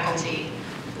unified faculty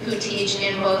who teach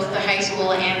in both the high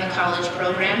school and the college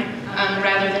program,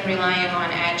 rather than relying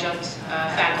on adjunct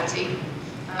faculty.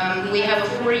 We have a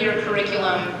 4-year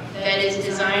curriculum that is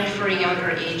designed for a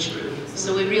younger age group.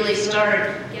 So we really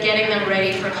start getting them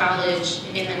ready for college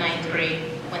in the 9th grade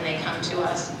when they come to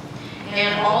us.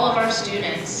 And all of our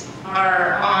students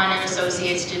are on an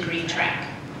associate's degree track.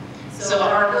 So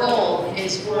our goal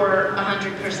is for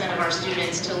 100% of our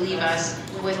students to leave us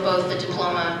with both the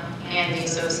diploma and the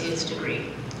associate's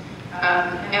degree.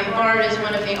 And Bard is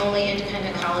one of the only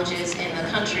independent colleges in the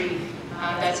country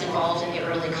that's involved in the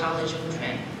early college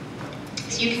movement.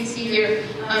 So you can see here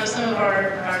some of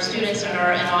our students in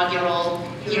our inaugural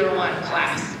Year 1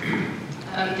 class.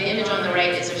 The image on the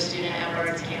right is our student at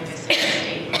Bard's campus in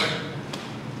upstate New York.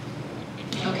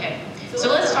 Okay, so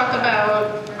let's talk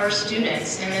about our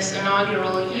students in this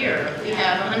inaugural year. We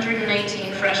have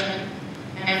 119 freshmen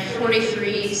and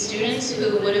 43 students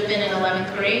who would have been in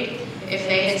 11th grade if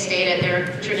they had stayed at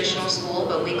their traditional school,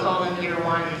 but we call them Year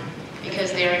 1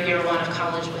 because they're in Year 1 of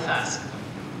college with us.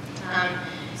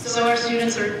 So our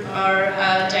students are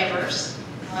diverse.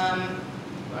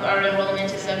 Our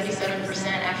enrollment is 77%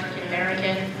 African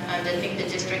American. I think the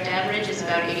district average is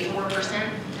about 84%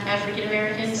 African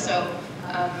American. So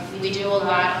we do a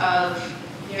lot of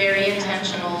very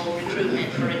intentional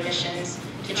recruitment for admissions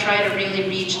to try to really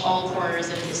reach all corners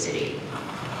of the city.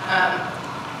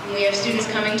 We have students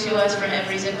coming to us from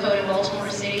every zip code in Baltimore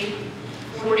City.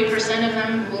 40% of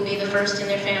them will be the first in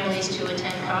their families to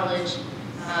attend college.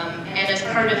 And as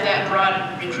part of that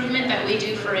broad recruitment that we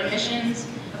do for admissions,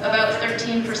 about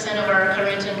 13% of our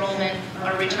current enrollment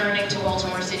are returning to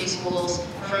Baltimore City schools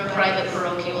from private,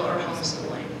 parochial, or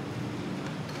homeschooling.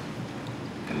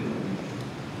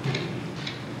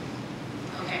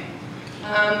 Okay.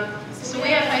 So we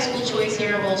have high school choice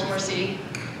here in Baltimore City,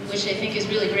 which I think is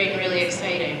really great and really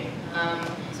exciting.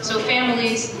 So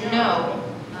families know,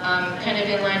 kind of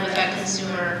in line with that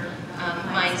consumer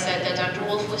mindset that Dr.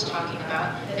 Wolf was talking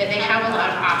about, that they have a lot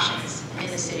of options in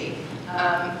the city.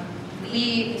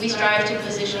 We strive to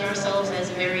position ourselves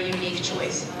as a very unique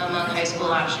choice among high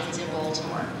school options in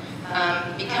Baltimore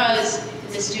because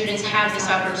the students have this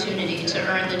opportunity to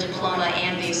earn the diploma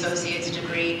and the associate's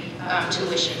degree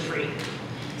tuition-free.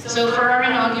 So for our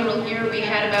inaugural year, we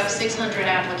had about 600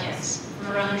 applicants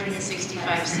for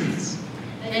 165 seats.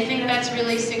 And I think that's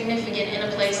really significant in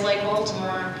a place like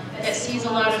Baltimore that sees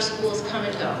a lot of schools come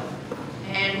and go.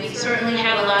 And we certainly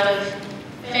had a lot of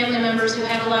family members who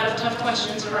had a lot of tough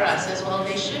questions for us, as well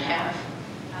they should have.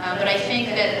 But I think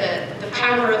that the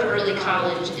power of early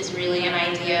college is really an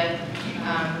idea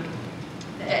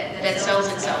that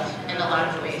sells itself in a lot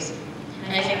of ways.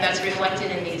 And I think that's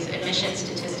reflected in these admission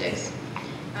statistics.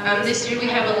 This year we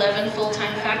have 11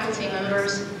 full-time faculty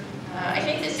members. I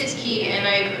think this is key, and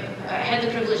I had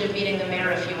the privilege of meeting the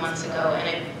mayor a few months ago, and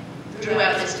I drew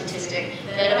out this statistic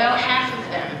that about half of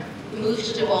them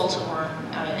moved to Baltimore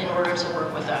in order to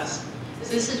work with us.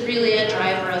 So this is really a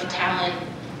driver of talent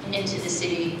into the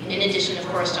city, in addition, of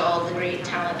course, to all the great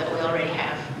talent that we already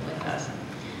have with us.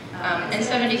 And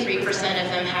 73% of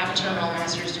them have a terminal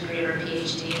master's degree or a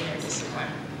PhD in their discipline.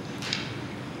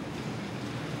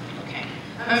 Okay,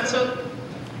 so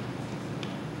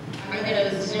I'm going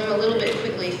to zoom a little bit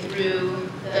quickly through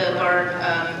the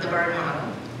BARD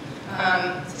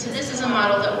model. So this is a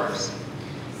model that works.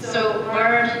 So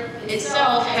BARD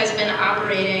itself has been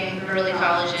operating early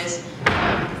colleges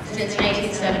since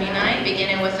 1979,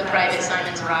 beginning with the private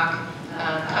Simon's Rock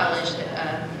College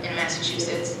in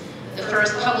Massachusetts. The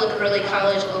first public early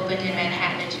college opened in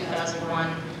Manhattan in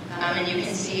 2001, and you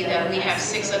can see that we have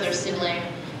 6 other sibling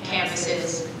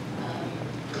campuses.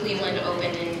 Cleveland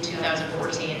opened in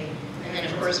 2014, and then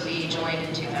of course we joined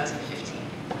in 2015.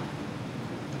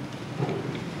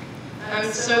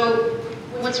 So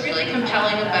what's really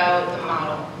compelling about the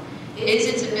model is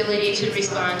its ability to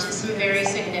respond to some very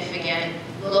significant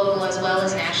local as well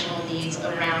as national needs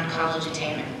around college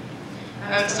attainment.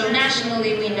 So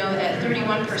nationally, we know that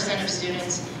 31% of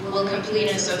students will complete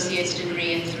an associate's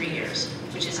degree in 3 years,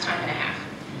 which is time and a half.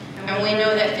 And we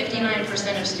know that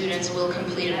 59% of students will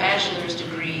complete a bachelor's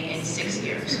degree in 6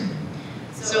 years.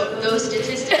 So those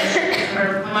statistics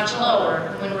are much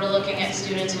lower when we're looking at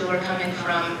students who are coming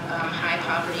from high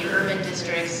poverty urban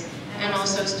districts and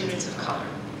also students of color.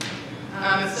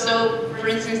 So for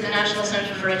instance, the National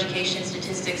Center for Education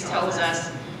Statistics tells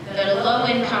us that a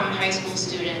low-income high school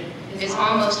student is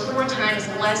almost 4 times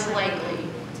less likely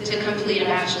to complete a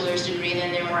bachelor's degree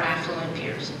than their more affluent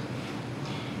peers.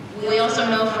 We also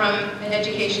know from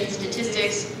education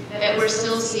statistics that we're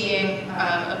still seeing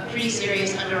a pretty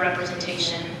serious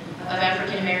underrepresentation of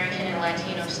African American and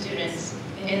Latino students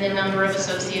in the number of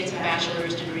associate's and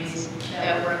bachelor's degrees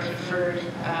that were conferred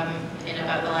in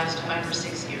about the last 5 or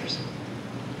 6 years.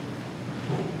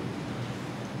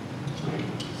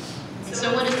 And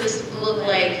so what does this look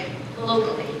like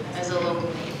locally, as a local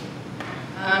need?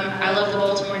 I love the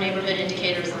Baltimore Neighborhood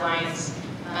Indicators Alliance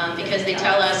because they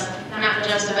tell us not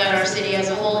just about our city as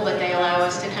a whole, but they allow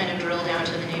us to kind of drill down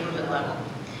to the neighborhood level.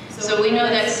 So we know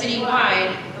that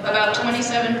citywide, about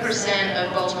 27%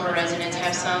 of Baltimore residents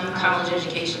have some college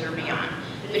education or beyond.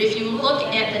 But if you look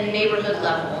at the neighborhood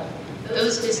level,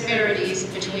 those disparities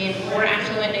between more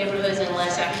affluent neighborhoods and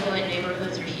less affluent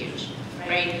neighborhoods are huge,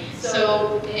 right?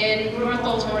 So in North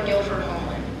Baltimore, Guilford,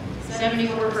 Homeland,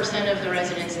 74% of the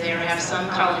residents there have some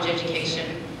college education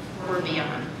or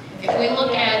beyond. If we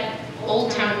look at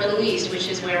Old Town Middle East, which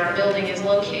is where our building is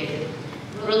located,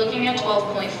 we're looking at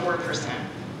 12.4%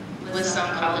 with some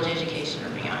college education or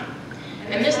beyond.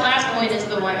 And this last point is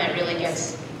the one that really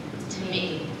gets to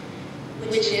me,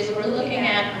 which is we're looking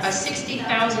at a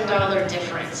 $60,000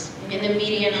 difference in the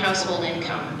median household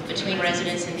income between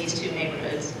residents in these 2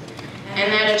 neighborhoods.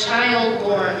 And that a child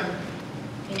born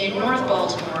in North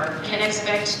Baltimore can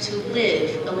expect to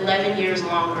live 11 years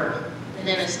longer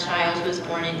than a child who was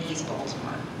born in East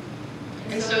Baltimore.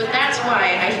 And so that's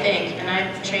why I think, and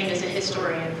I'm trained as a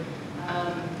historian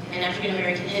in African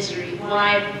American history,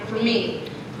 why, for me,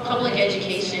 public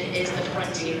education is the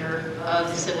frontier of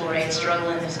the civil rights struggle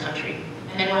in this country,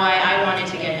 and why I wanted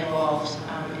to get involved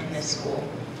in this school.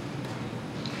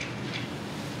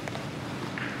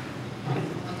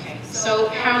 So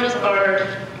how does BARD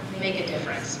make a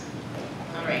difference?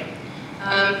 All right.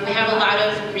 We have a lot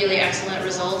of really excellent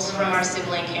results from our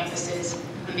sibling campuses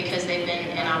because they've been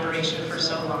in operation for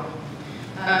so long.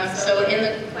 So in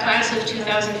the class of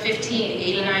 2015,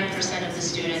 89% of the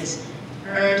students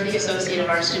earned the Associate of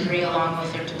Arts degree along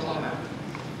with their diploma.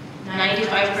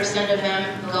 95% of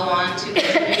them go on to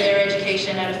continue their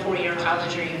education at a four-year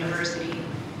college or university.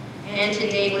 And to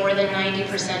date, more than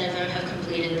 90% of them have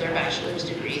completed their bachelor's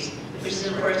degrees, which is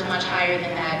of course much higher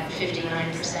than that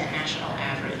 59% national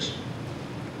average.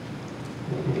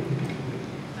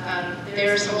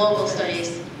 There are some local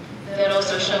studies that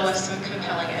also show us some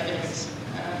compelling evidence.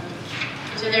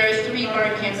 So there are 3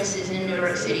 BARD campuses in New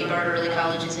York City, BARD early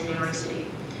colleges in New York City.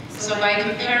 So by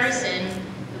comparison,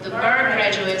 the BARD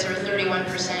graduates are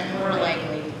 31% more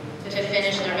likely to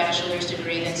finish their bachelor's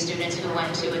degree than students who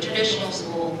went to a traditional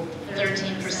school,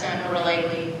 13% more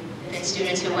likely than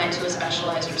students who went to a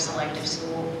specialized or selective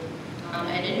school.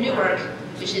 And in Newark,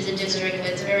 which is a district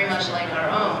that's very much like our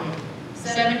own,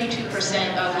 72%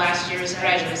 of last year's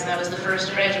graduates, that was the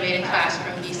first graduating class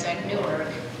from BSEC Newark,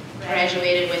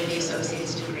 graduated with the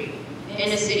associate's degree.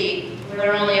 In a city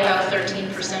where only about 13%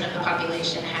 of the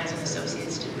population has an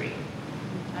associate's degree.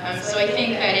 So I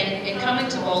think that in coming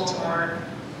to Baltimore,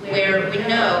 where we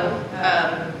know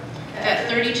that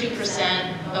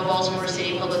 32% of Baltimore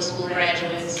City public school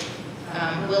graduates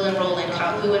who enroll in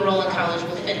college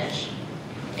will finish.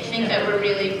 I think that we're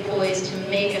really poised to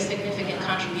make a significant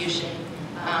contribution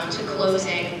to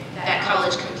closing that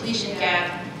college completion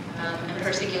gap, and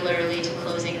particularly to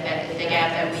closing the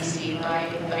gap that we see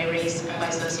by race and by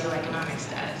socioeconomic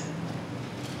status.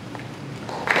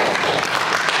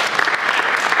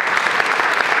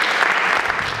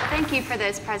 Thank you for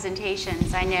those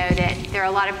presentations. I know that there are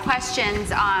a lot of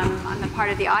questions on the part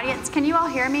of the audience. Can you all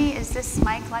hear me? Is this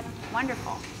mic like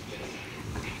wonderful?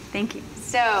 Okay, thank you.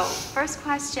 So, first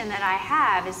question that I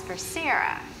have is for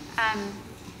Sarah.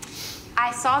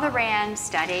 I saw the RAND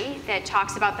study that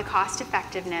talks about the cost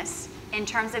effectiveness in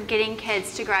terms of getting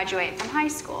kids to graduate from high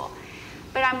school.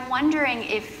 But I'm wondering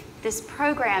if this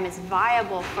program is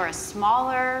viable for a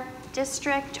smaller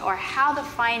district, or how the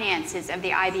finances of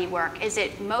the IB work. Is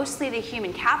it mostly the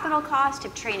human capital cost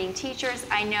of training teachers?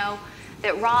 I know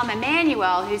that Rahm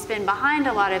Emanuel, who's been behind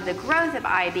a lot of the growth of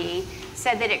IB,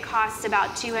 said that it costs about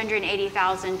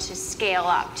 $280,000 to scale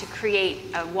up, to create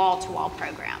a wall-to-wall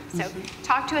program. So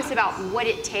talk to us about what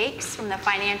it takes from the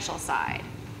financial side.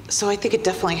 So I think it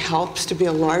definitely helps to be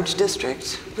a large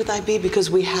district with IB,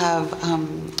 because we have,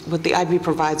 what the IB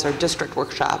provides are district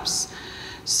workshops.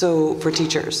 So for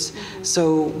teachers,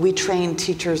 so we train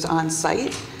teachers on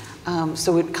site.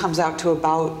 So it comes out to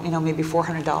about, maybe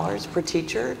 $400 per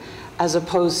teacher, as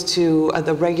opposed to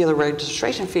the regular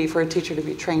registration fee for a teacher to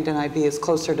be trained in IB is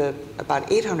closer to about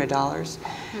 $800,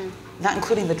 not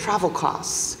including the travel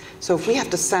costs. So if we have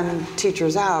to send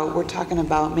teachers out, we're talking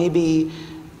about maybe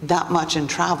that much in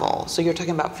travel. So you're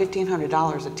talking about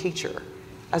 $1,500 a teacher,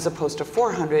 as opposed to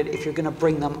 $400 if you're going to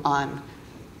bring them on.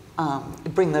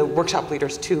 Bring the workshop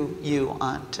leaders to you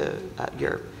onto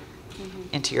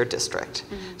into your district.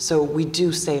 So we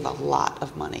do save a lot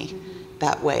of money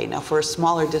that way. Now for a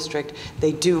smaller district,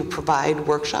 they do provide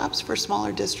workshops for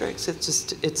smaller districts.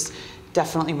 It's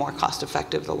definitely more cost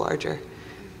effective the larger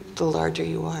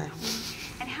you are.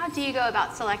 And how do you go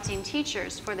about selecting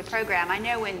teachers for the program? I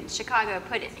know when Chicago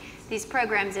put these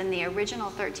programs in the original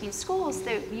 13 schools,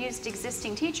 they used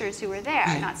existing teachers who were there,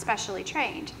 not specially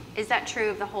trained. Is that true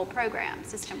of the whole program,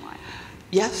 system-wide?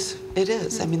 Yes, it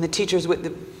is. I mean,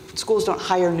 the schools don't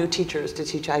hire new teachers to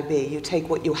teach IB. You take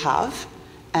what you have,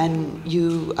 and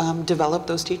you develop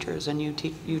those teachers, and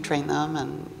you train them,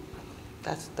 and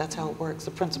that's how it works.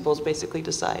 The principals basically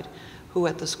decide who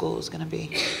at the school is going to be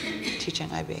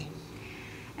teaching IB.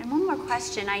 And one more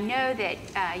question. I know that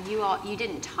you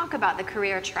didn't talk about the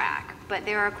career track, but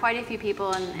there are quite a few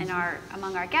people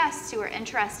among our guests who are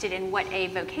interested in what a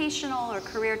vocational or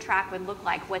career track would look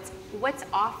like. What's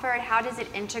offered? How does it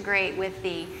integrate with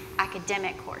the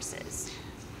academic courses?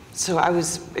 So I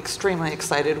was extremely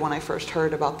excited when I first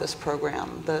heard about this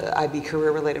program, the IB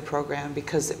career-related program,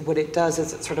 because what it does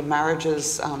is it sort of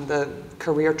marriages the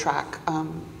career track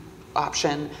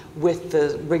option with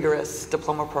the rigorous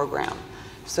diploma program.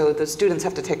 So the students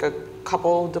have to take a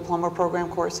couple diploma program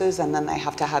courses, and then they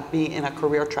have to be in a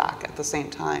career track at the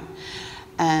same time.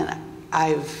 And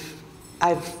I've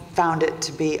found it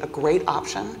to be a great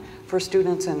option for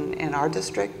students in our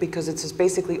district, because it's just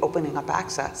basically opening up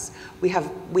access. We have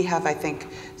I think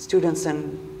students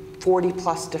in 40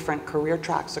 plus different career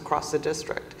tracks across the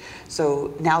district.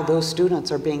 So now those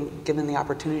students are being given the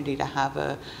opportunity to have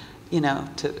a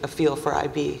feel for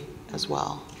IB as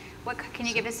well. Can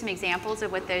you give us some examples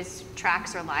of what those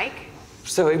tracks are like?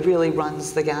 So it really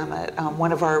runs the gamut.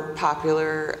 One of our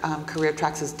popular career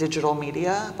tracks is digital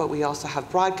media, but we also have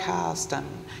broadcast and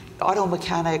auto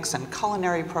mechanics and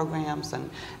culinary programs and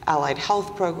allied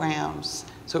health programs.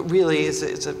 So it really is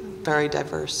it's a very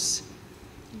diverse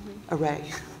array.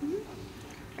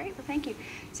 Great, well thank you.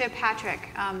 So Patrick,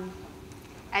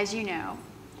 as you know,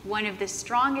 one of the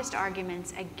strongest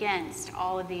arguments against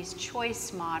all of these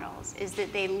choice models is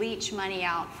that they leach money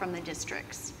out from the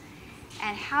districts.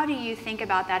 And how do you think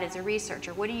about that as a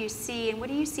researcher? What do you see, and what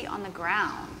do you see on the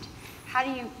ground? How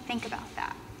do you think about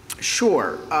that?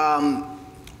 Sure.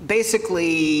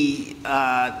 Basically,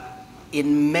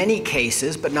 in many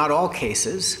cases, but not all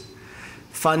cases,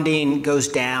 funding goes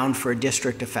down for a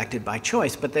district affected by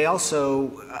choice, but they also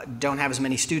don't have as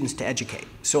many students to educate.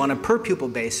 So on a per pupil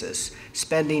basis,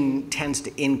 spending tends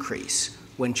to increase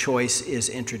when choice is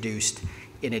introduced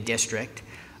in a district.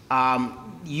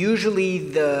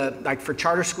 Usually, like for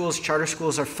charter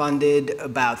schools are funded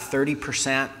about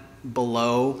 30%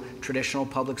 below traditional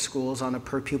public schools on a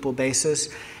per pupil basis,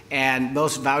 and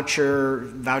most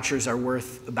vouchers are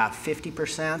worth about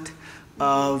 50%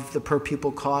 of the per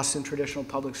pupil costs in traditional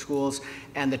public schools,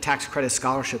 and the tax credit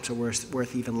scholarships are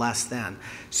worth even less than.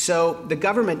 So the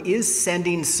government is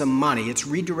sending some money, it's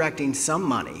redirecting some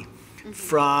money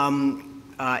from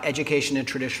education in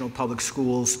traditional public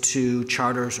schools to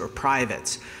charters or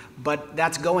privates, but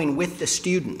that's going with the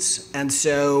students. And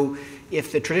so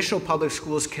if the traditional public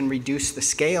schools can reduce the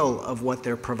scale of what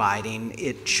they're providing,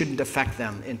 it shouldn't affect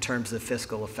them in terms of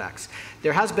fiscal effects.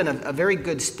 There has been a very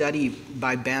good study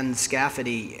by Ben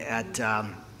Scafidi at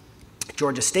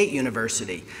Georgia State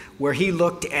University, where he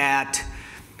looked at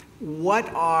what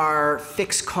are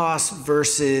fixed costs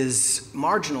versus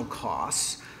marginal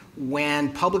costs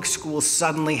when public schools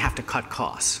suddenly have to cut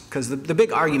costs. Because the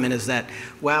big argument is that,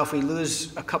 well, if we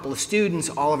lose a couple of students,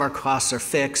 all of our costs are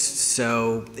fixed,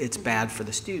 so it's bad for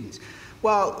the students.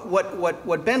 Well,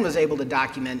 what Ben was able to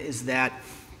document is that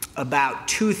about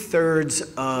 2/3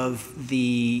 of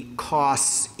the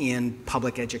costs in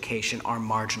public education are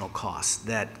marginal costs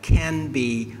that can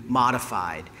be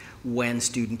modified when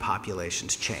student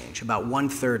populations change. About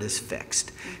 1/3 is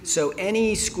fixed. So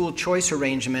any school choice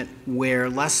arrangement where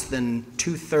less than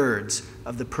 2/3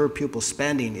 of the per pupil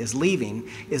spending is leaving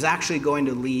is actually going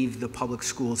to leave the public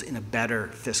schools in a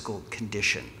better fiscal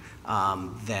condition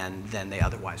than they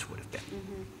otherwise would have been.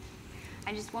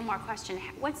 And just one more question.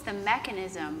 What's the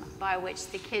mechanism by which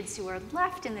the kids who are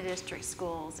left in the district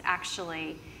schools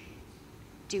actually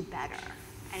do better?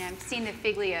 And I've seen the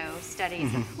Figlio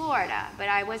studies in Florida, but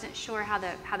I wasn't sure how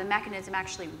the mechanism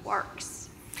actually works.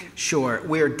 Sure,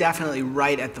 we're definitely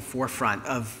right at the forefront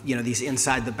of these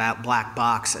inside the black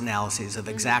box analyses of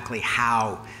exactly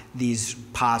how these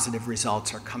positive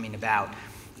results are coming about.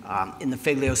 In the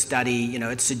Figlio study,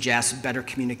 it suggests better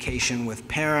communication with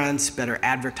parents, better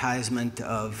advertisement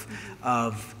of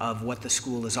what the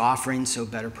school is offering, so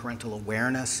better parental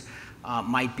awareness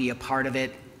might be a part of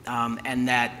it. And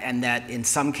that in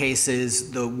some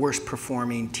cases the worst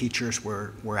performing teachers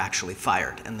were actually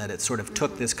fired, and that it sort of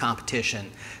took this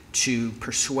competition to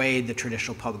persuade the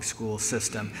traditional public school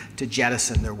system to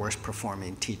jettison their worst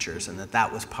performing teachers, and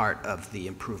that was part of the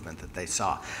improvement that they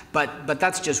saw. But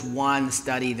that's just one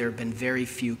study. There have been very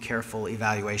few careful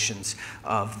evaluations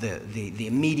of the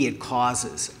immediate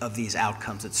causes of these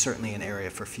outcomes. It's certainly an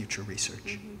area for future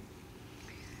research.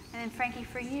 And then Frankie,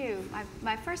 for you,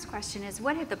 my first question is,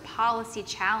 what have the policy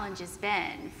challenges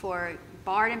been for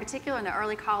BARD in particular in the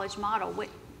early college model?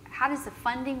 How does the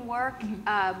funding work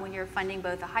when you're funding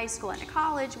both a high school and a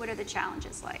college? What are the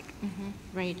challenges like?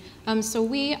 Right. So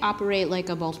we operate like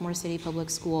a Baltimore City public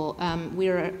school.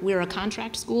 We're a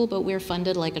contract school, but we're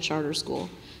funded like a charter school.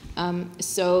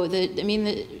 So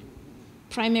the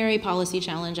primary policy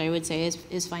challenge, I would say,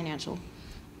 is financial.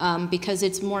 Because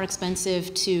it's more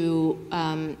expensive to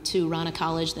run a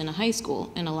college than a high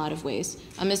school in a lot of ways.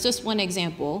 It's just one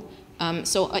example.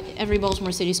 So every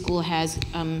Baltimore City school has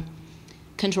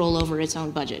control over its own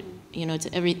budget. It's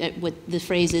what the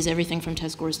phrase is, everything from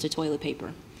test scores to toilet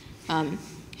paper.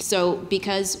 So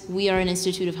because we are an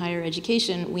institute of higher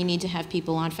education, we need to have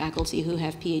people on faculty who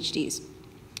have PhDs.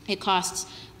 It costs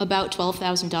about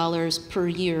 $12,000 per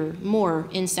year more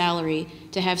in salary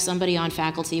to have somebody on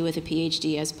faculty with a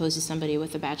PhD as opposed to somebody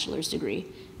with a bachelor's degree.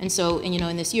 And so,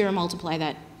 in this year, multiply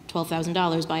that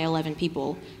 $12,000 by 11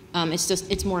 people.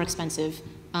 It's more expensive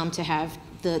to have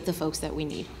the folks that we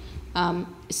need.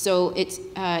 So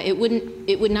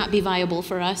it would not be viable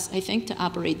for us, I think, to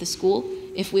operate the school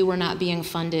if we were not being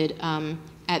funded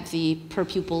at the per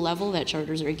pupil level that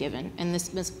charters are given. And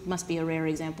this must be a rare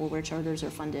example where charters are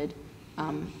funded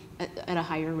at a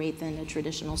higher rate than a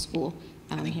traditional school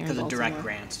here in Baltimore. For the direct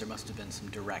grants, there must have been some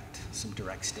direct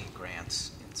state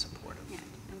grants in support of. Yeah,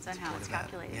 depends on how it's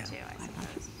calculated too, I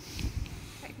suppose.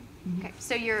 Great. Mm-hmm. Okay,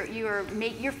 so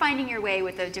you're finding your way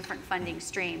with the different funding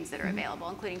streams that are available,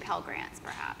 including Pell Grants,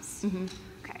 perhaps. Mm-hmm.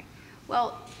 Okay.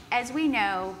 Well, as we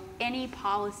know, any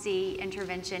policy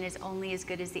intervention is only as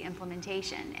good as the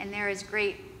implementation, and there is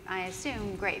I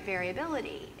assume, great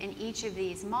variability in each of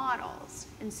these models.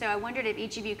 And so I wondered if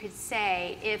each of you could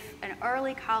say if an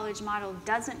early college model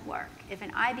doesn't work, if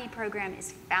an IB program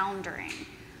is foundering,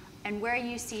 and where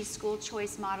you see school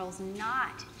choice models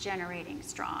not generating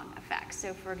strong effects.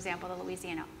 So for example, the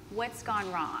Louisiana, what's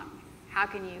gone wrong? How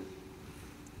can you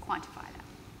quantify that?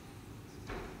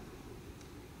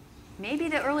 Maybe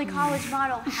the early college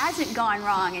model hasn't gone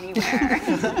wrong anywhere.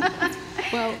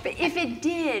 Well, but if it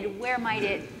did, where might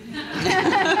it?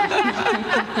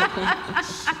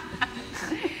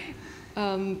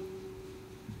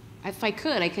 If I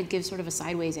could give sort of a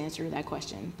sideways answer to that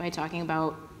question by talking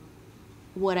about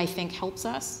what I think helps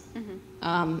us.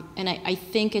 Mm-hmm. And I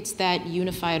think it's that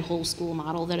unified whole school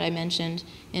model that I mentioned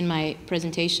in my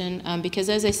presentation, because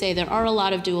as I say, there are a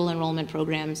lot of dual enrollment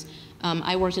programs.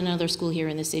 I worked in another school here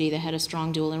in the city that had a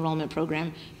strong dual enrollment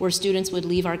program where students would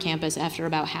leave our campus after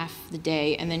about half the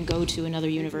day and then go to another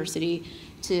university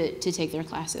to take their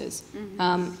classes.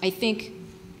 Mm-hmm. I think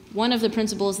one of the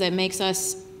principles that makes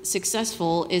us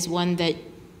successful is one that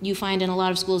you find in a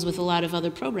lot of schools with a lot of other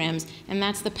programs, and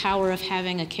that's the power of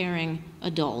having a caring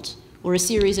adult or a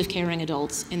series of caring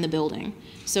adults in the building.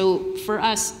 So for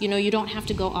us, you don't have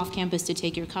to go off campus to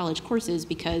take your college courses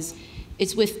because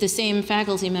it's with the same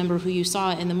faculty member who you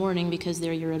saw in the morning because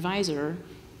they're your advisor,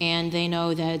 and they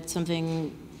know that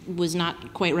something was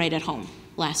not quite right at home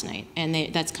last night, and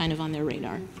that's kind of on their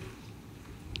radar.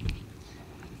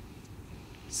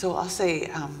 So I'll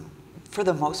say, for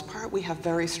the most part, we have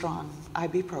very strong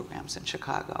IB programs in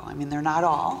Chicago. I mean, they're not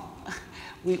all.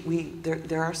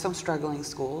 There are some struggling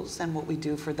schools, and what we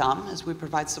do for them is we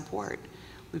provide support.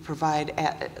 We provide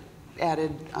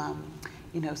added,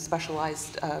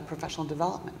 specialized professional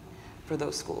development for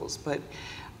those schools. But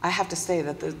I have to say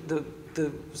that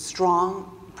the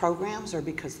strong programs are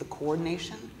because the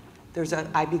coordination. There's an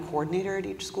IB coordinator at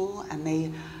each school, and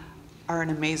they are an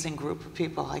amazing group of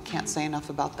people. I can't say enough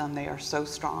about them. They are so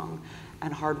strong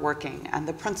and hardworking, and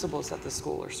the principals at the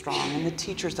school are strong, and the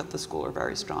teachers at the school are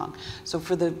very strong. So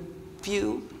for the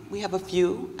few, we have a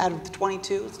few out of the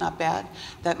 22, it's not bad,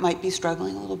 that might be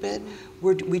struggling a little bit.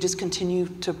 We just continue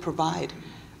to provide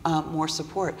more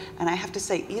support. And I have to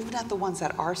say, even at the ones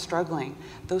that are struggling,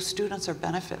 those students are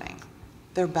benefiting.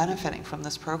 They're benefiting from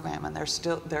this program, and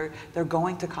they're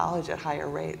going to college at higher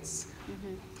rates.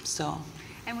 Mm-hmm. So.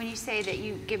 And when you say that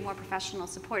you give more professional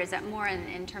support, is that more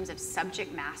in terms of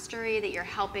subject mastery, that you're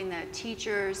helping the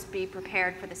teachers be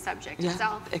prepared for the subject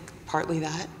itself? Partly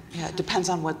that. Yeah, it depends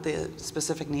on what the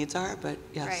specific needs are, but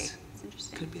yes, right. That's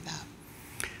interesting. Could be that.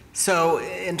 So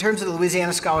in terms of the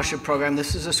Louisiana Scholarship Program,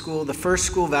 this is the first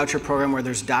school voucher program where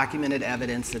there's documented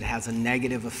evidence that has a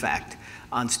negative effect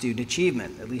on student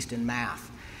achievement, at least in math.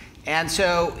 And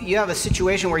so you have a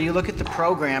situation where you look at the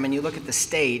program and you look at the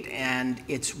state, and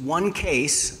it's one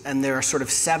case, and there are sort of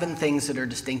 7 things that are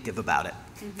distinctive about it.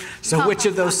 Mm-hmm. So which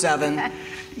of those 7,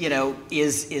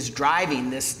 is driving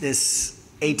this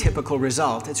atypical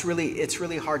result? It's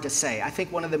really hard to say. I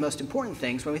think one of the most important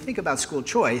things when we think about school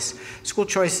choice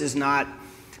is not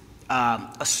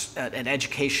an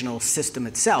educational system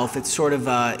itself. It's sort of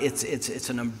it's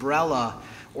an umbrella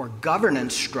or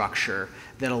governance structure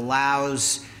that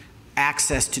allows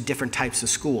access to different types of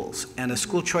schools. And a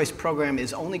school choice program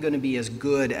is only going to be as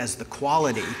good as the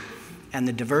quality and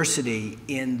the diversity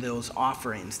in those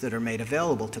offerings that are made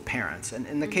available to parents. And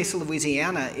in the case of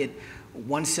Louisiana,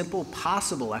 one simple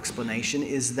possible explanation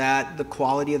is that the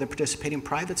quality of the participating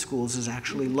private schools is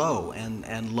actually low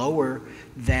and lower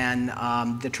than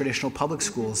the traditional public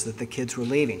schools that the kids were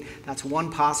leaving. That's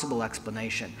one possible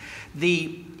explanation.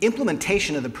 The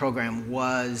implementation of the program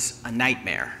was a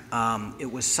nightmare.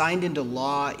 It was signed into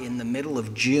law in the middle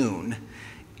of June,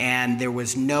 and there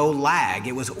was no lag.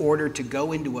 It was ordered to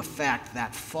go into effect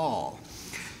that fall.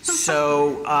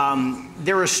 So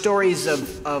there are stories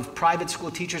of private school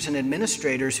teachers and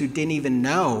administrators who didn't even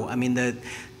know. I mean,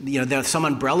 some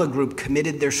umbrella group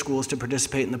committed their schools to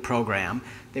participate in the program.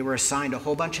 They were assigned a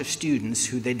whole bunch of students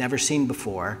who they'd never seen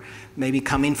before, maybe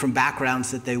coming from backgrounds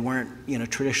that they weren't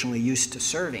traditionally used to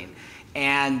serving.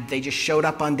 And they just showed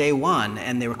up on day one,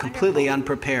 and they were completely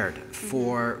unprepared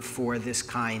for this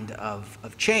kind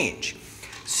of change.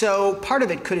 So part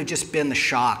of it could have just been the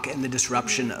shock and the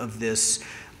disruption of this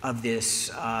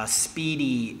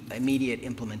speedy, immediate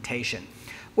implementation.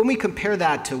 When we compare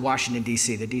that to Washington,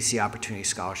 D.C., the D.C. Opportunity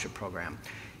Scholarship Program,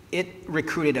 it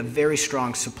recruited a very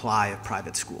strong supply of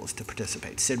private schools to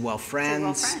participate. Sidwell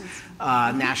Friends,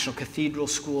 National Cathedral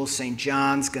School, St.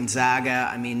 John's, Gonzaga.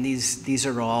 I mean, these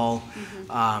are all,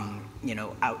 you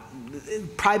know,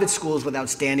 private schools with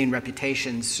outstanding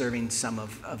reputations serving some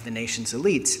of the nation's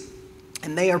elites.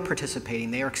 And they are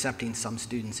participating, they are accepting some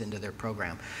students into their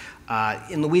program.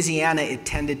 In Louisiana, it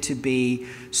tended to be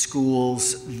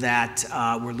schools that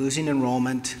were losing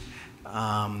enrollment.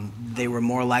 They were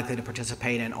more likely to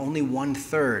participate, and only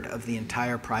 1/3 of the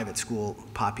entire private school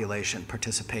population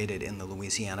participated in the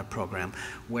Louisiana program,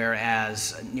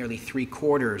 whereas nearly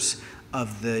 3/4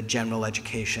 of the general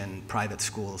education private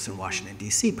schools in Washington,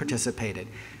 D.C. participated.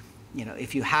 You know,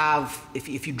 if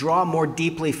you draw more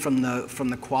deeply from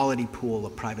the quality pool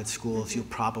of private schools, you'll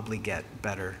probably get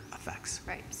better effects.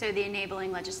 Right. So the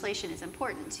enabling legislation is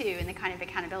important too, and the kind of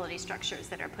accountability structures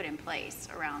that are put in place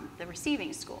around the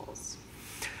receiving schools.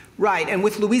 Right, and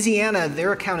with Louisiana,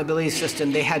 their accountability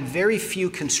system, they had very few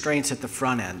constraints at the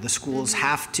front end. The schools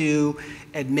have to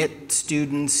admit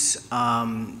students,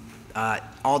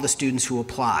 all the students who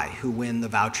apply, who win the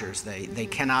vouchers. They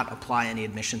cannot apply any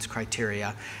admissions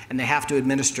criteria, and they have to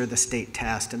administer the state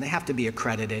test, and they have to be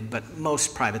accredited, but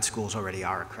most private schools already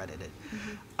are accredited.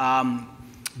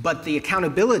 But the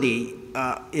accountability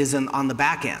is on the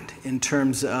back end in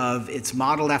terms of it's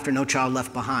modeled after No Child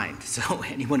Left Behind. So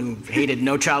anyone who hated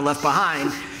No Child Left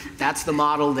Behind, that's the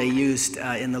model they used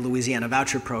in the Louisiana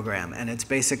voucher program. And it's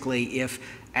basically if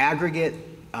aggregate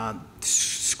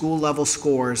school level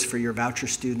scores for your voucher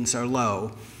students are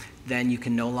low, then you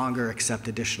can no longer accept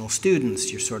additional students.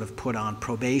 You're sort of put on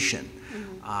probation.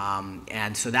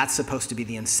 And so that's supposed to be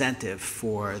the incentive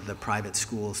for the private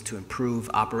schools to improve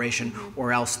operation,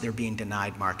 or else they're being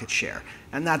denied market share.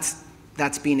 And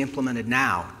that's being implemented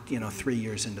now, you know, 3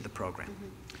 years into the program.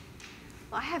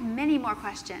 Well, I have many more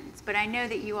questions, but I know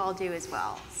that you all do as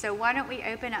well. So why don't we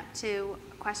open up to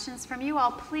questions from you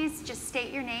all. Please just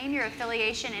state your name, your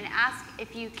affiliation, and ask,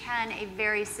 if you can, a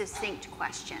very succinct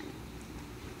question.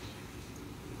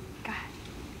 Go ahead.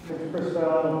 I'm Chris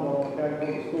Fallon, I'm a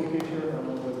Catholic school teacher. I'm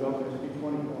with the Governor's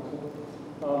B20 Council.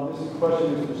 This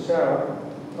question is for Sarah.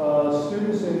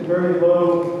 Students in very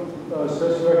low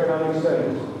socioeconomic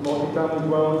settings, multi-family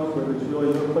dwellings where there's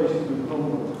really no place to do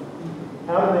homework,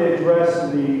 how do they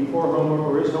address the for homework,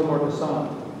 or is homework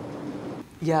assigned?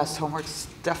 Yes, homework's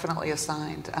definitely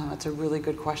assigned. It's a really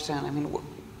good question. I mean,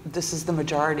 this is the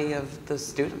majority of the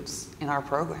students in our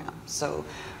program. So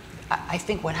I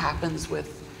think what happens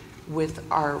with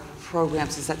our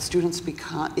programs is that students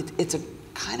become, it's a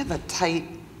kind of a tight,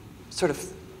 sort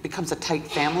of becomes a tight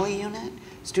family unit.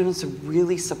 Students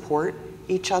really support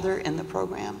each other in the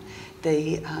program.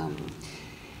 They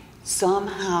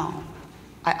somehow,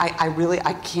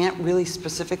 I can't really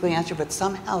specifically answer, but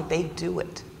somehow they do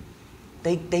it.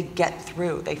 They get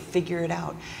through, they figure it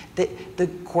out. The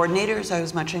coordinators, I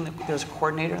was mentioning, there's a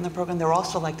coordinator in the program, they're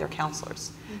also like their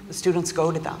counselors. Mm-hmm. The students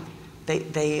go to them.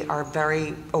 They are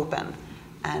very open,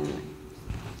 and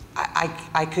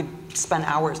I could spend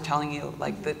hours telling you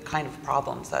like the kind of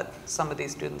problems that some of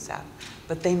these students have,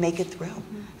 but they make it through.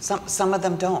 Mm-hmm. Some of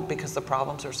them don't because the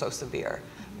problems are so severe,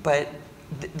 but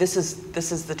this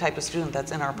is the type of student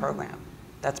that's in our program,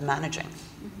 that's managing.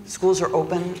 Mm-hmm. Schools are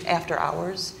open after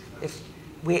hours. If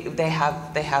they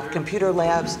have computer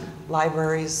labs,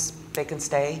 libraries, they can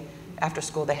stay after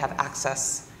school. They have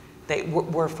access.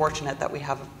 We're fortunate that we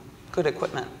have good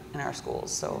equipment in our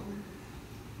schools, so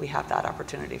we have that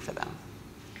opportunity for them.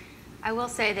 I will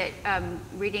say that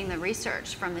reading the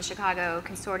research from the Chicago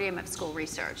Consortium of School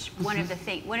Research, one of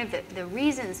the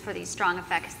reasons for these strong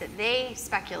effects that they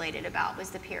speculated about was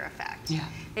the peer effect. Yeah.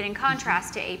 That in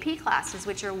contrast to AP classes,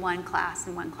 which are one class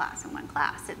and one class and one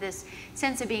class, that this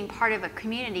sense of being part of a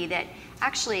community that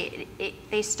actually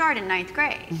they start in 9th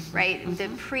grade, mm-hmm. right? Mm-hmm. The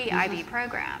pre-IB mm-hmm.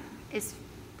 program is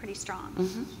pretty strong.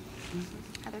 Mm-hmm.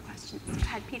 Mm-hmm. Other questions? Go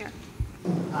ahead, Peter.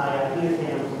 Hi, Peter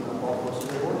Tam from the Baltimore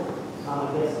School Board.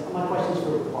 I guess my question is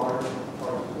for Bart.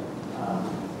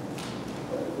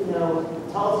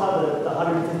 Tell us how the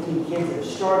 115 kids that have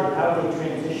started, how have they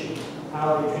transitioned?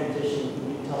 How have they transitioned, can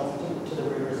you tell us, to the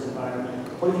rigorous environment?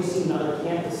 What have you seen in other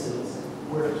campuses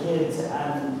where kids,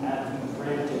 as you've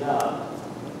ramped it up,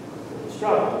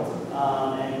 struggled,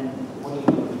 and what do you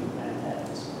do to prevent that?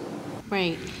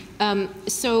 Right.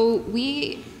 So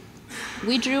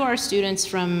we drew our students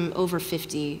from over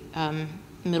 50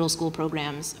 middle school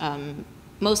programs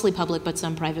mostly public, but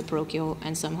some private parochial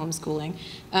and some homeschooling.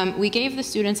 We gave the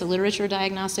students a literature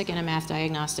diagnostic and a math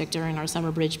diagnostic during our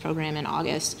summer bridge program in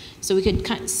August, so we could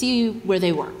kind of see where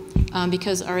they were,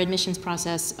 because our admissions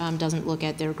process doesn't look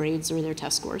at their grades or their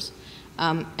test scores.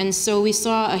 And so we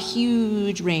saw a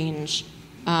huge range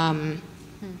of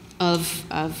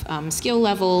skill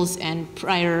levels and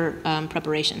prior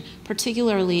preparation,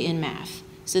 particularly in math.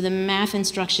 So the math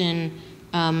instruction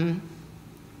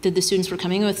that the students were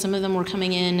coming with, some of them were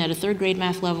coming in at a 3rd grade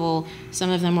math level, some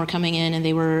of them were coming in and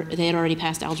they had already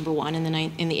passed Algebra 1 in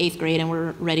the 8th grade and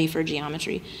were ready for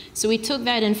geometry. So we took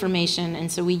that information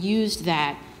and so we used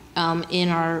that in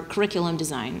our curriculum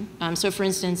design. So for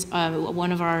instance,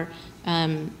 one of our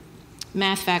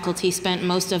math faculty spent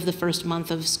most of the first month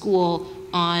of school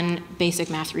on basic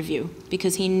math review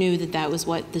because he knew that that was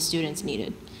what the students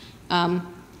needed.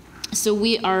 So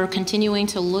we are continuing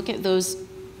to look at those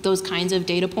kinds of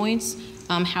data points,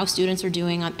 how students are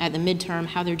doing at the midterm,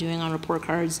 how they're doing on report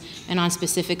cards, and on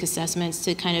specific assessments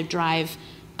to kind of drive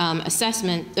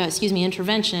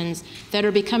interventions that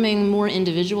are becoming more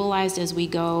individualized as we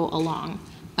go along.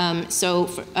 As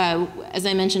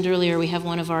I mentioned earlier, we have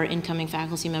one of our incoming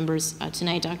faculty members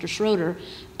tonight, Dr. Schroeder,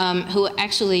 who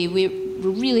actually, we're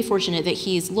really fortunate that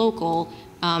he's local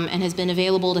and has been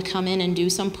available to come in and do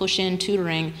some push-in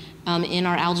tutoring in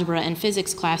our algebra and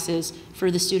physics classes for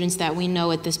the students that we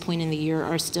know at this point in the year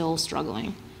are still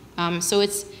struggling. So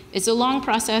it's a long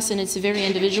process and it's a very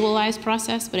individualized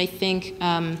process, but I think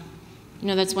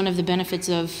that's one of the benefits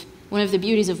of, one of the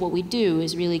beauties of what we do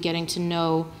is really getting to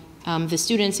know the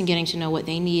students and getting to know what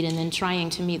they need and then trying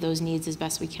to meet those needs as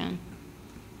best we can.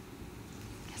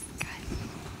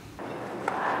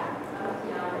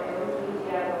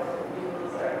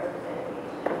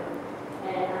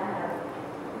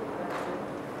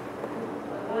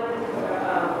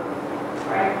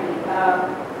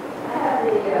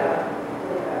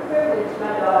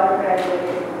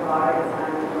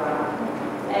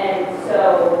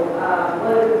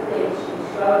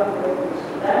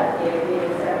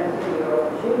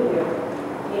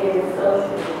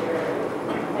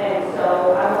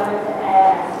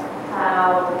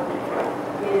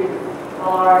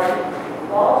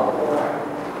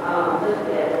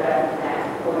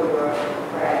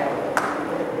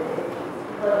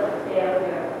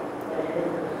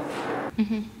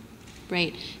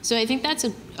 Right. So I think that's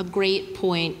a great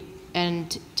point,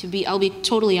 and I'll be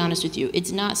totally honest with you,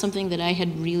 it's not something that I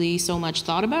had really so much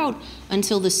thought about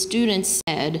until the students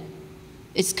said,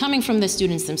 it's coming from the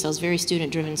students themselves, very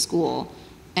student-driven school,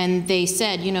 and they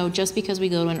said, just because we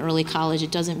go to an early college,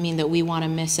 it doesn't mean that we want to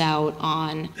miss out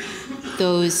on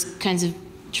those kinds of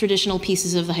traditional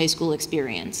pieces of the high school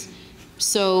experience.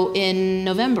 So in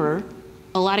November,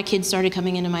 a lot of kids started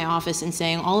coming into my office and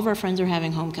saying, all of our friends are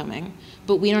having homecoming,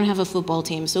 but we don't have a football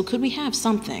team, so could we have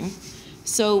something?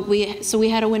 So we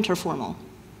had a winter formal,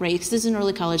 right? Because this is an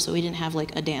early college, so we didn't have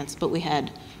like a dance, but we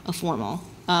had a formal.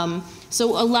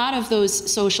 So a lot of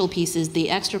those social pieces, the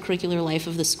extracurricular life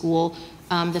of the school,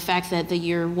 the fact that the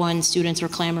year 1 students are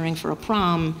clamoring for a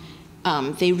prom,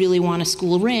 they really want a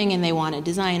school ring and they want to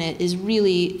design it, is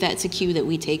really, that's a cue that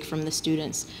we take from the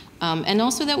students. And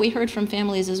also that we heard from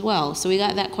families as well. So we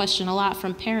got that question a lot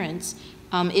from parents.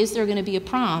 Is there going to be a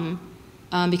prom?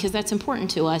 Because that's important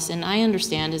to us, and I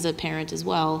understand as a parent as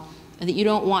well that you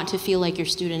don't want to feel like your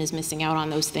student is missing out on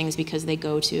those things because they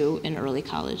go to an early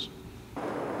college.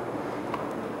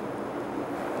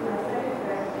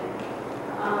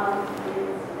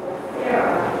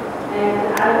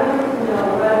 And I wanted to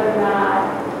know whether or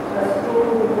not a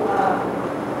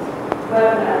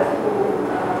school,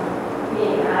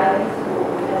 being an Ivy school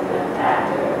has been a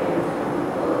factor in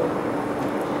school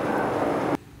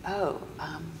closure. Oh,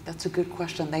 that's a good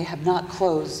question. They have not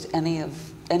closed any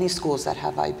schools that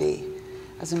have IB.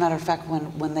 As a matter of fact,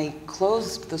 when they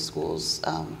closed the schools,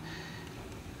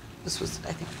 this was,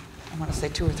 I think, I want to say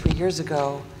 2 or 3 years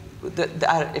ago.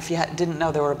 If you didn't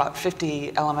know, there were about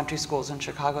 50 elementary schools in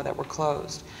Chicago that were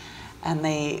closed. And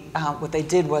what they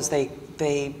did was they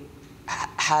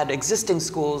had existing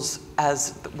schools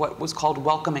as what was called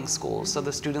welcoming schools. So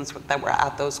the students that were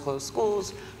at those closed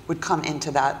schools would come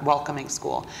into that welcoming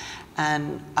school.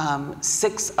 And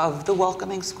 6 of the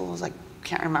welcoming schools, I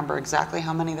can't remember exactly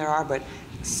how many there are, but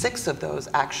 6 of those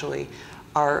actually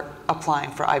are applying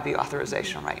for IB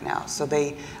authorization right now. So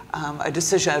a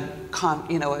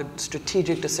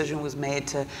strategic decision was made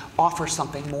to offer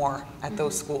something more at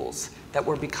those schools that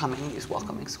were becoming these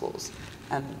welcoming schools.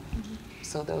 And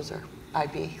so those are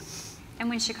IB. And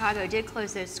when Chicago did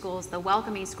close those schools, the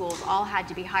welcoming schools all had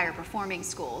to be higher performing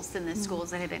schools than the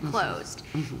schools that had been closed.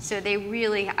 So they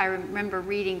really, I remember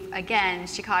reading, again,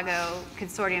 Chicago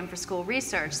Consortium for School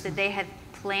Research, that they had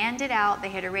planned it out, they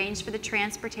had arranged for the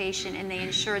transportation, and they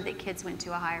ensured that kids went to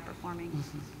a higher performing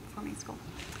school.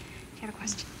 Do you have a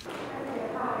question?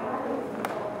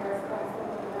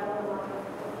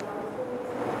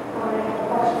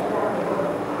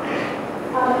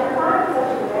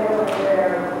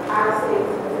 Our state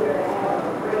is considered to have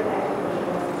a great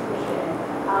educational institution,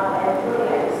 and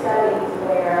looking at the studies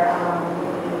where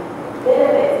the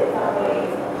benefits in some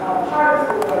ways of charter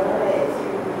school are limited to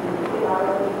the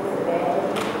economically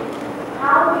disadvantaged.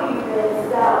 How do you then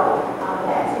sell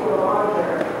that to a larger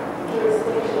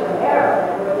jurisdiction of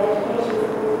Maryland where the education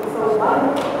is so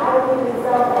wonderful? How do you then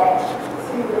sell that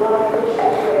to the larger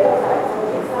district where it looks like it's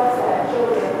only a subset of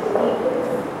children who need this?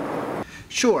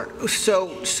 Sure.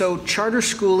 So charter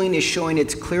schooling is showing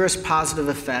its clearest positive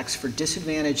effects for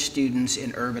disadvantaged students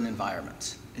in urban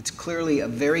environments. It's clearly a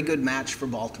very good match for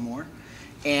Baltimore,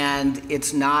 and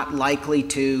it's not likely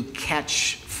to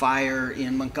catch fire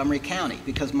in Montgomery County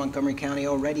because Montgomery County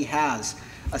already has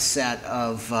a set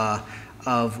of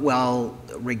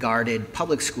well-regarded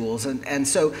public schools, and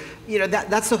so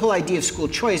that's the whole idea of school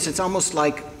choice. It's almost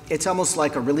like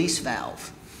a release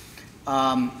valve,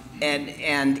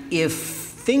 and if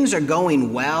things are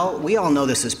going well, we all know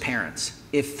this as parents.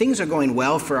 If things are going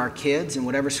well for our kids in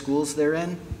whatever schools they're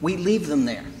in, we leave them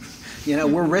there.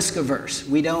 We're risk averse.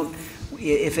 We don't.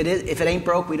 If it ain't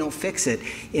broke, we don't fix it.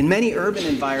 In many urban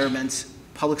environments,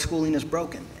 public schooling is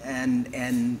broken, and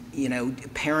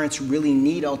parents really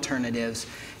need alternatives,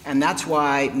 and that's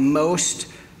why most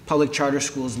public charter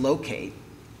schools locate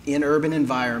in urban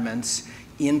environments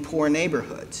in poor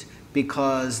neighborhoods,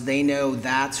 because they know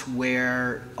that's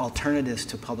where alternatives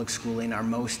to public schooling are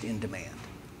most in demand.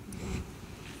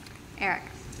 Eric.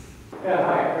 Yeah,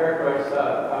 hi, Eric Royce,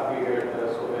 faculty here at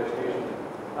the School of Education.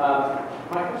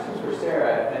 My question is for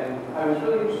Sarah, and I was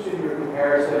really interested in your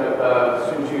comparison of the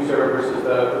students you serve versus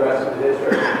the rest of the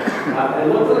district.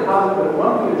 And it looks like positive, but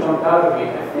one thing that jumped out at me,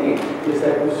 I think, is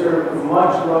that you serve a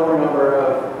much lower number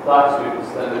of Black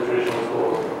students than the traditional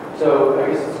schools. So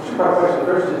I guess it's a two-part question.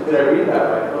 First is, did I read that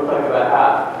right? It looked like about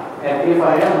half. And if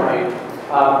I am right,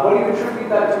 what do you attribute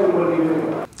that to, and what are you doing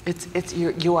about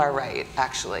it? You are right,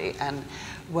 actually. And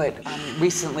what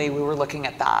recently we were looking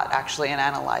at that actually and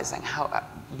analyzing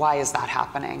why is that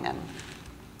happening. And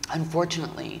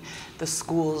unfortunately, the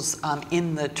schools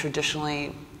in the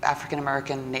traditionally African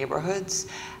American neighborhoods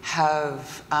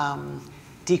have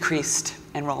decreased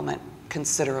enrollment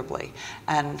considerably.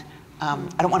 And I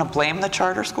don't want to blame the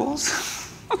charter schools,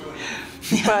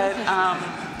 but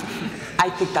I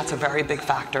think that's a very big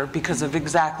factor because of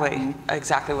exactly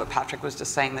what Patrick was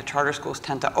just saying. The charter schools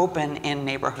tend to open in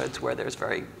neighborhoods where there's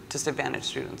very disadvantaged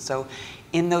students. So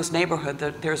in those neighborhoods,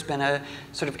 there's been a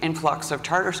sort of influx of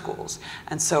charter schools.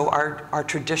 And so our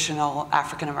traditional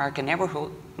African American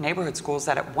neighborhood schools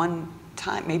that at one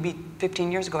time, maybe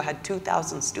 15 years ago, had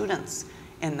 2,000 students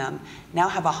in them, now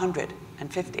have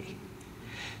 150.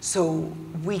 So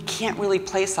we can't really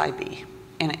place IB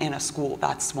in a school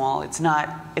that small. It's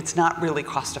not really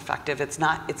cost effective. It's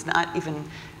not even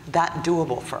that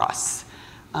doable for us.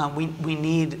 We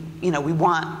need, we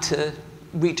want to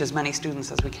reach as many students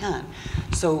as we can.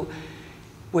 So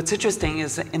what's interesting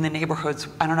is in the neighborhoods,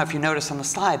 I don't know if you noticed on the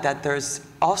slide that there's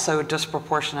also a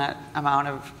disproportionate amount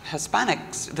of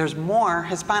Hispanics. There's more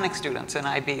Hispanic students in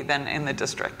IB than in the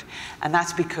district. And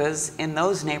that's because in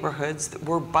those neighborhoods,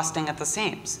 we're busting at the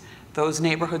seams. Those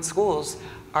neighborhood schools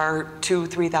are 2,000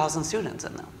 to 3,000 students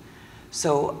in them.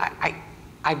 So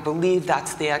I believe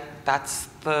that's the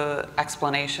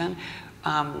explanation.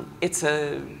 It's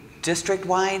a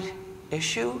district-wide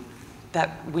issue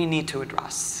that we need to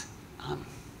address.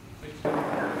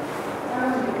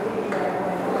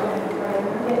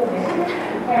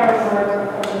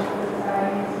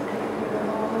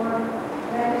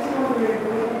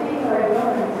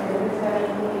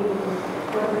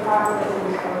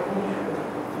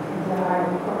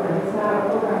 It's not a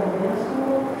program within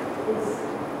school, it's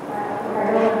I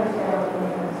don't understand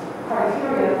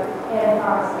criteria and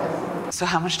process. So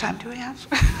how much time do we have?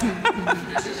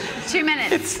 2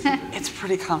 minutes. It's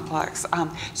pretty complex.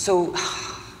 So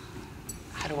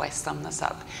how do I sum this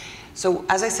up? So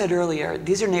as I said earlier,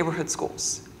 these are neighborhood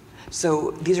schools.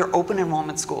 So these are open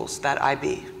enrollment schools that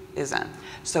IB is in.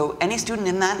 So any student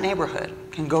in that neighborhood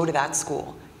can go to that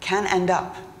school, can end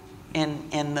up in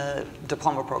the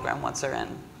diploma program once they're in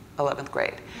 11th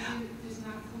grade. There's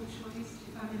not full choice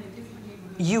if I'm in a different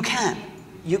neighborhood. You can.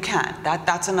 you can.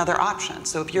 That's another option.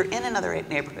 So if you're in another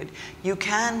neighborhood, you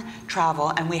can travel,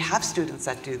 and we have students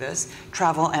that do this,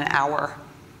 travel an hour,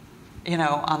 you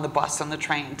know, on the bus, on the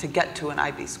train to get to an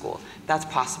IB school. That's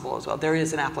possible as well. There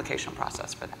is an application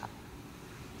process for that.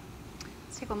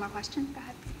 Let's take one more question. Go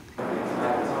ahead.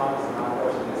 Thomas, my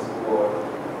question is for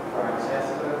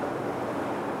Francesca.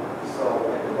 So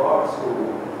at the Bard School,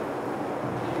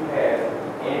 do you have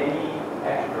any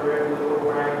extracurricular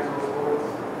programs or sports?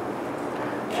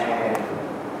 And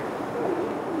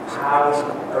how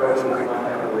early is my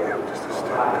family just to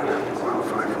start getting to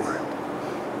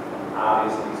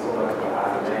obviously so much for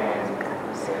our demand?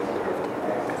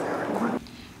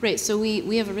 Right, so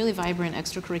we have a really vibrant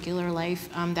extracurricular life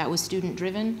that was student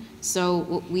driven.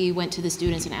 So we went to the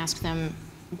students and asked them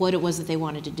what it was that they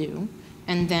wanted to do.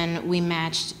 And then we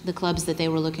matched the clubs that they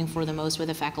were looking for the most with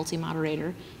a faculty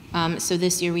moderator. So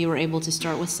this year we were able to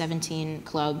start with 17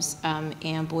 clubs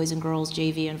and boys and girls,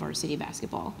 JV and varsity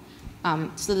basketball.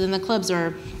 So then the clubs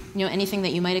are, you know, anything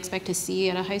that you might expect to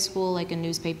see at a high school, like a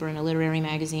newspaper and a literary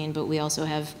magazine, but we also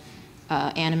have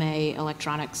anime,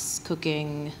 electronics,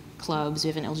 cooking clubs. We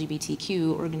have an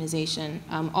LGBTQ organization,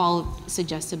 all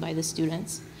suggested by the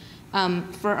students.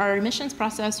 For our admissions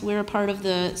process, we're a part of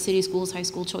the City Schools High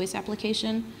School Choice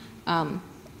application.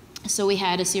 So we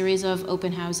had a series of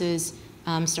open houses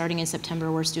starting in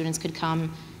September where students could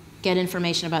come, get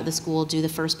information about the school, do the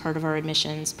first part of our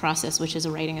admissions process, which is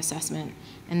a writing assessment,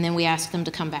 and then we asked them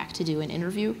to come back to do an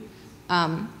interview.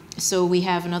 So we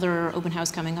have another open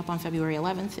house coming up on February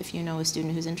 11th if you know a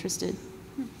student who's interested.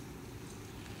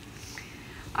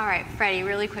 All right, Freddie,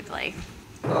 really quickly.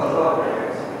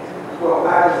 Well,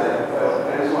 I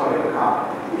just want to make a comment.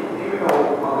 Even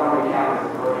though Montgomery County is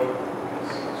a great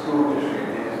school district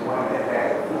and is one that has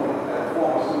a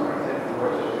former superintendent from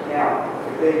Westchester County,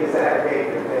 if they decide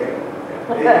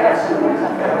they have students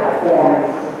that perform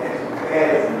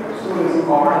as students who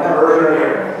are in the urban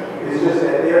area, it's just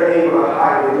that they're able to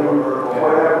hide their number or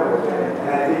whatever. And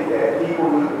I think that people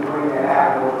need to bring that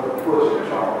out in order to push the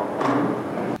charge.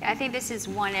 I think this is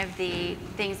one of the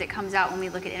things that comes out when we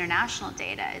look at international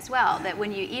data as well, that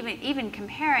when you even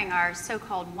comparing our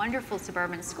so-called wonderful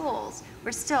suburban schools,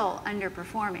 we're still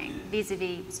underperforming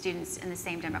vis-a-vis students in the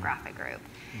same demographic group.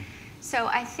 So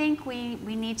I think we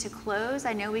need to close.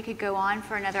 I know we could go on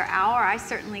for another hour. I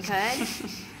certainly could.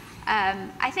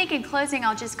 I think in closing,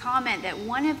 I'll just comment that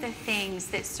one of the things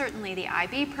that certainly the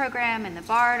IB program and the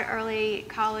BARD early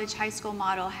college high school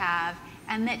model have,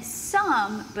 and that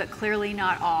some, but clearly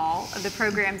not all, of the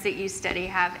programs that you study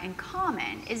have in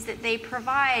common, is that they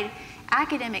provide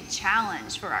academic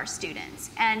challenge for our students,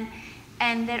 and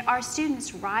that our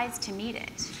students rise to meet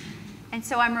it. And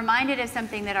so I'm reminded of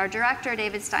something that our director,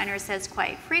 David Steiner, says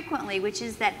quite frequently, which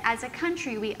is that as a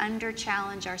country, we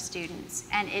under-challenge our students.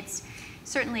 And it's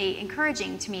certainly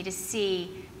encouraging to me to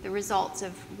see the results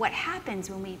of what happens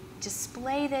when we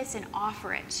display this and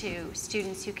offer it to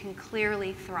students who can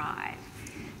clearly thrive.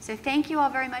 So thank you all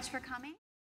very much for coming.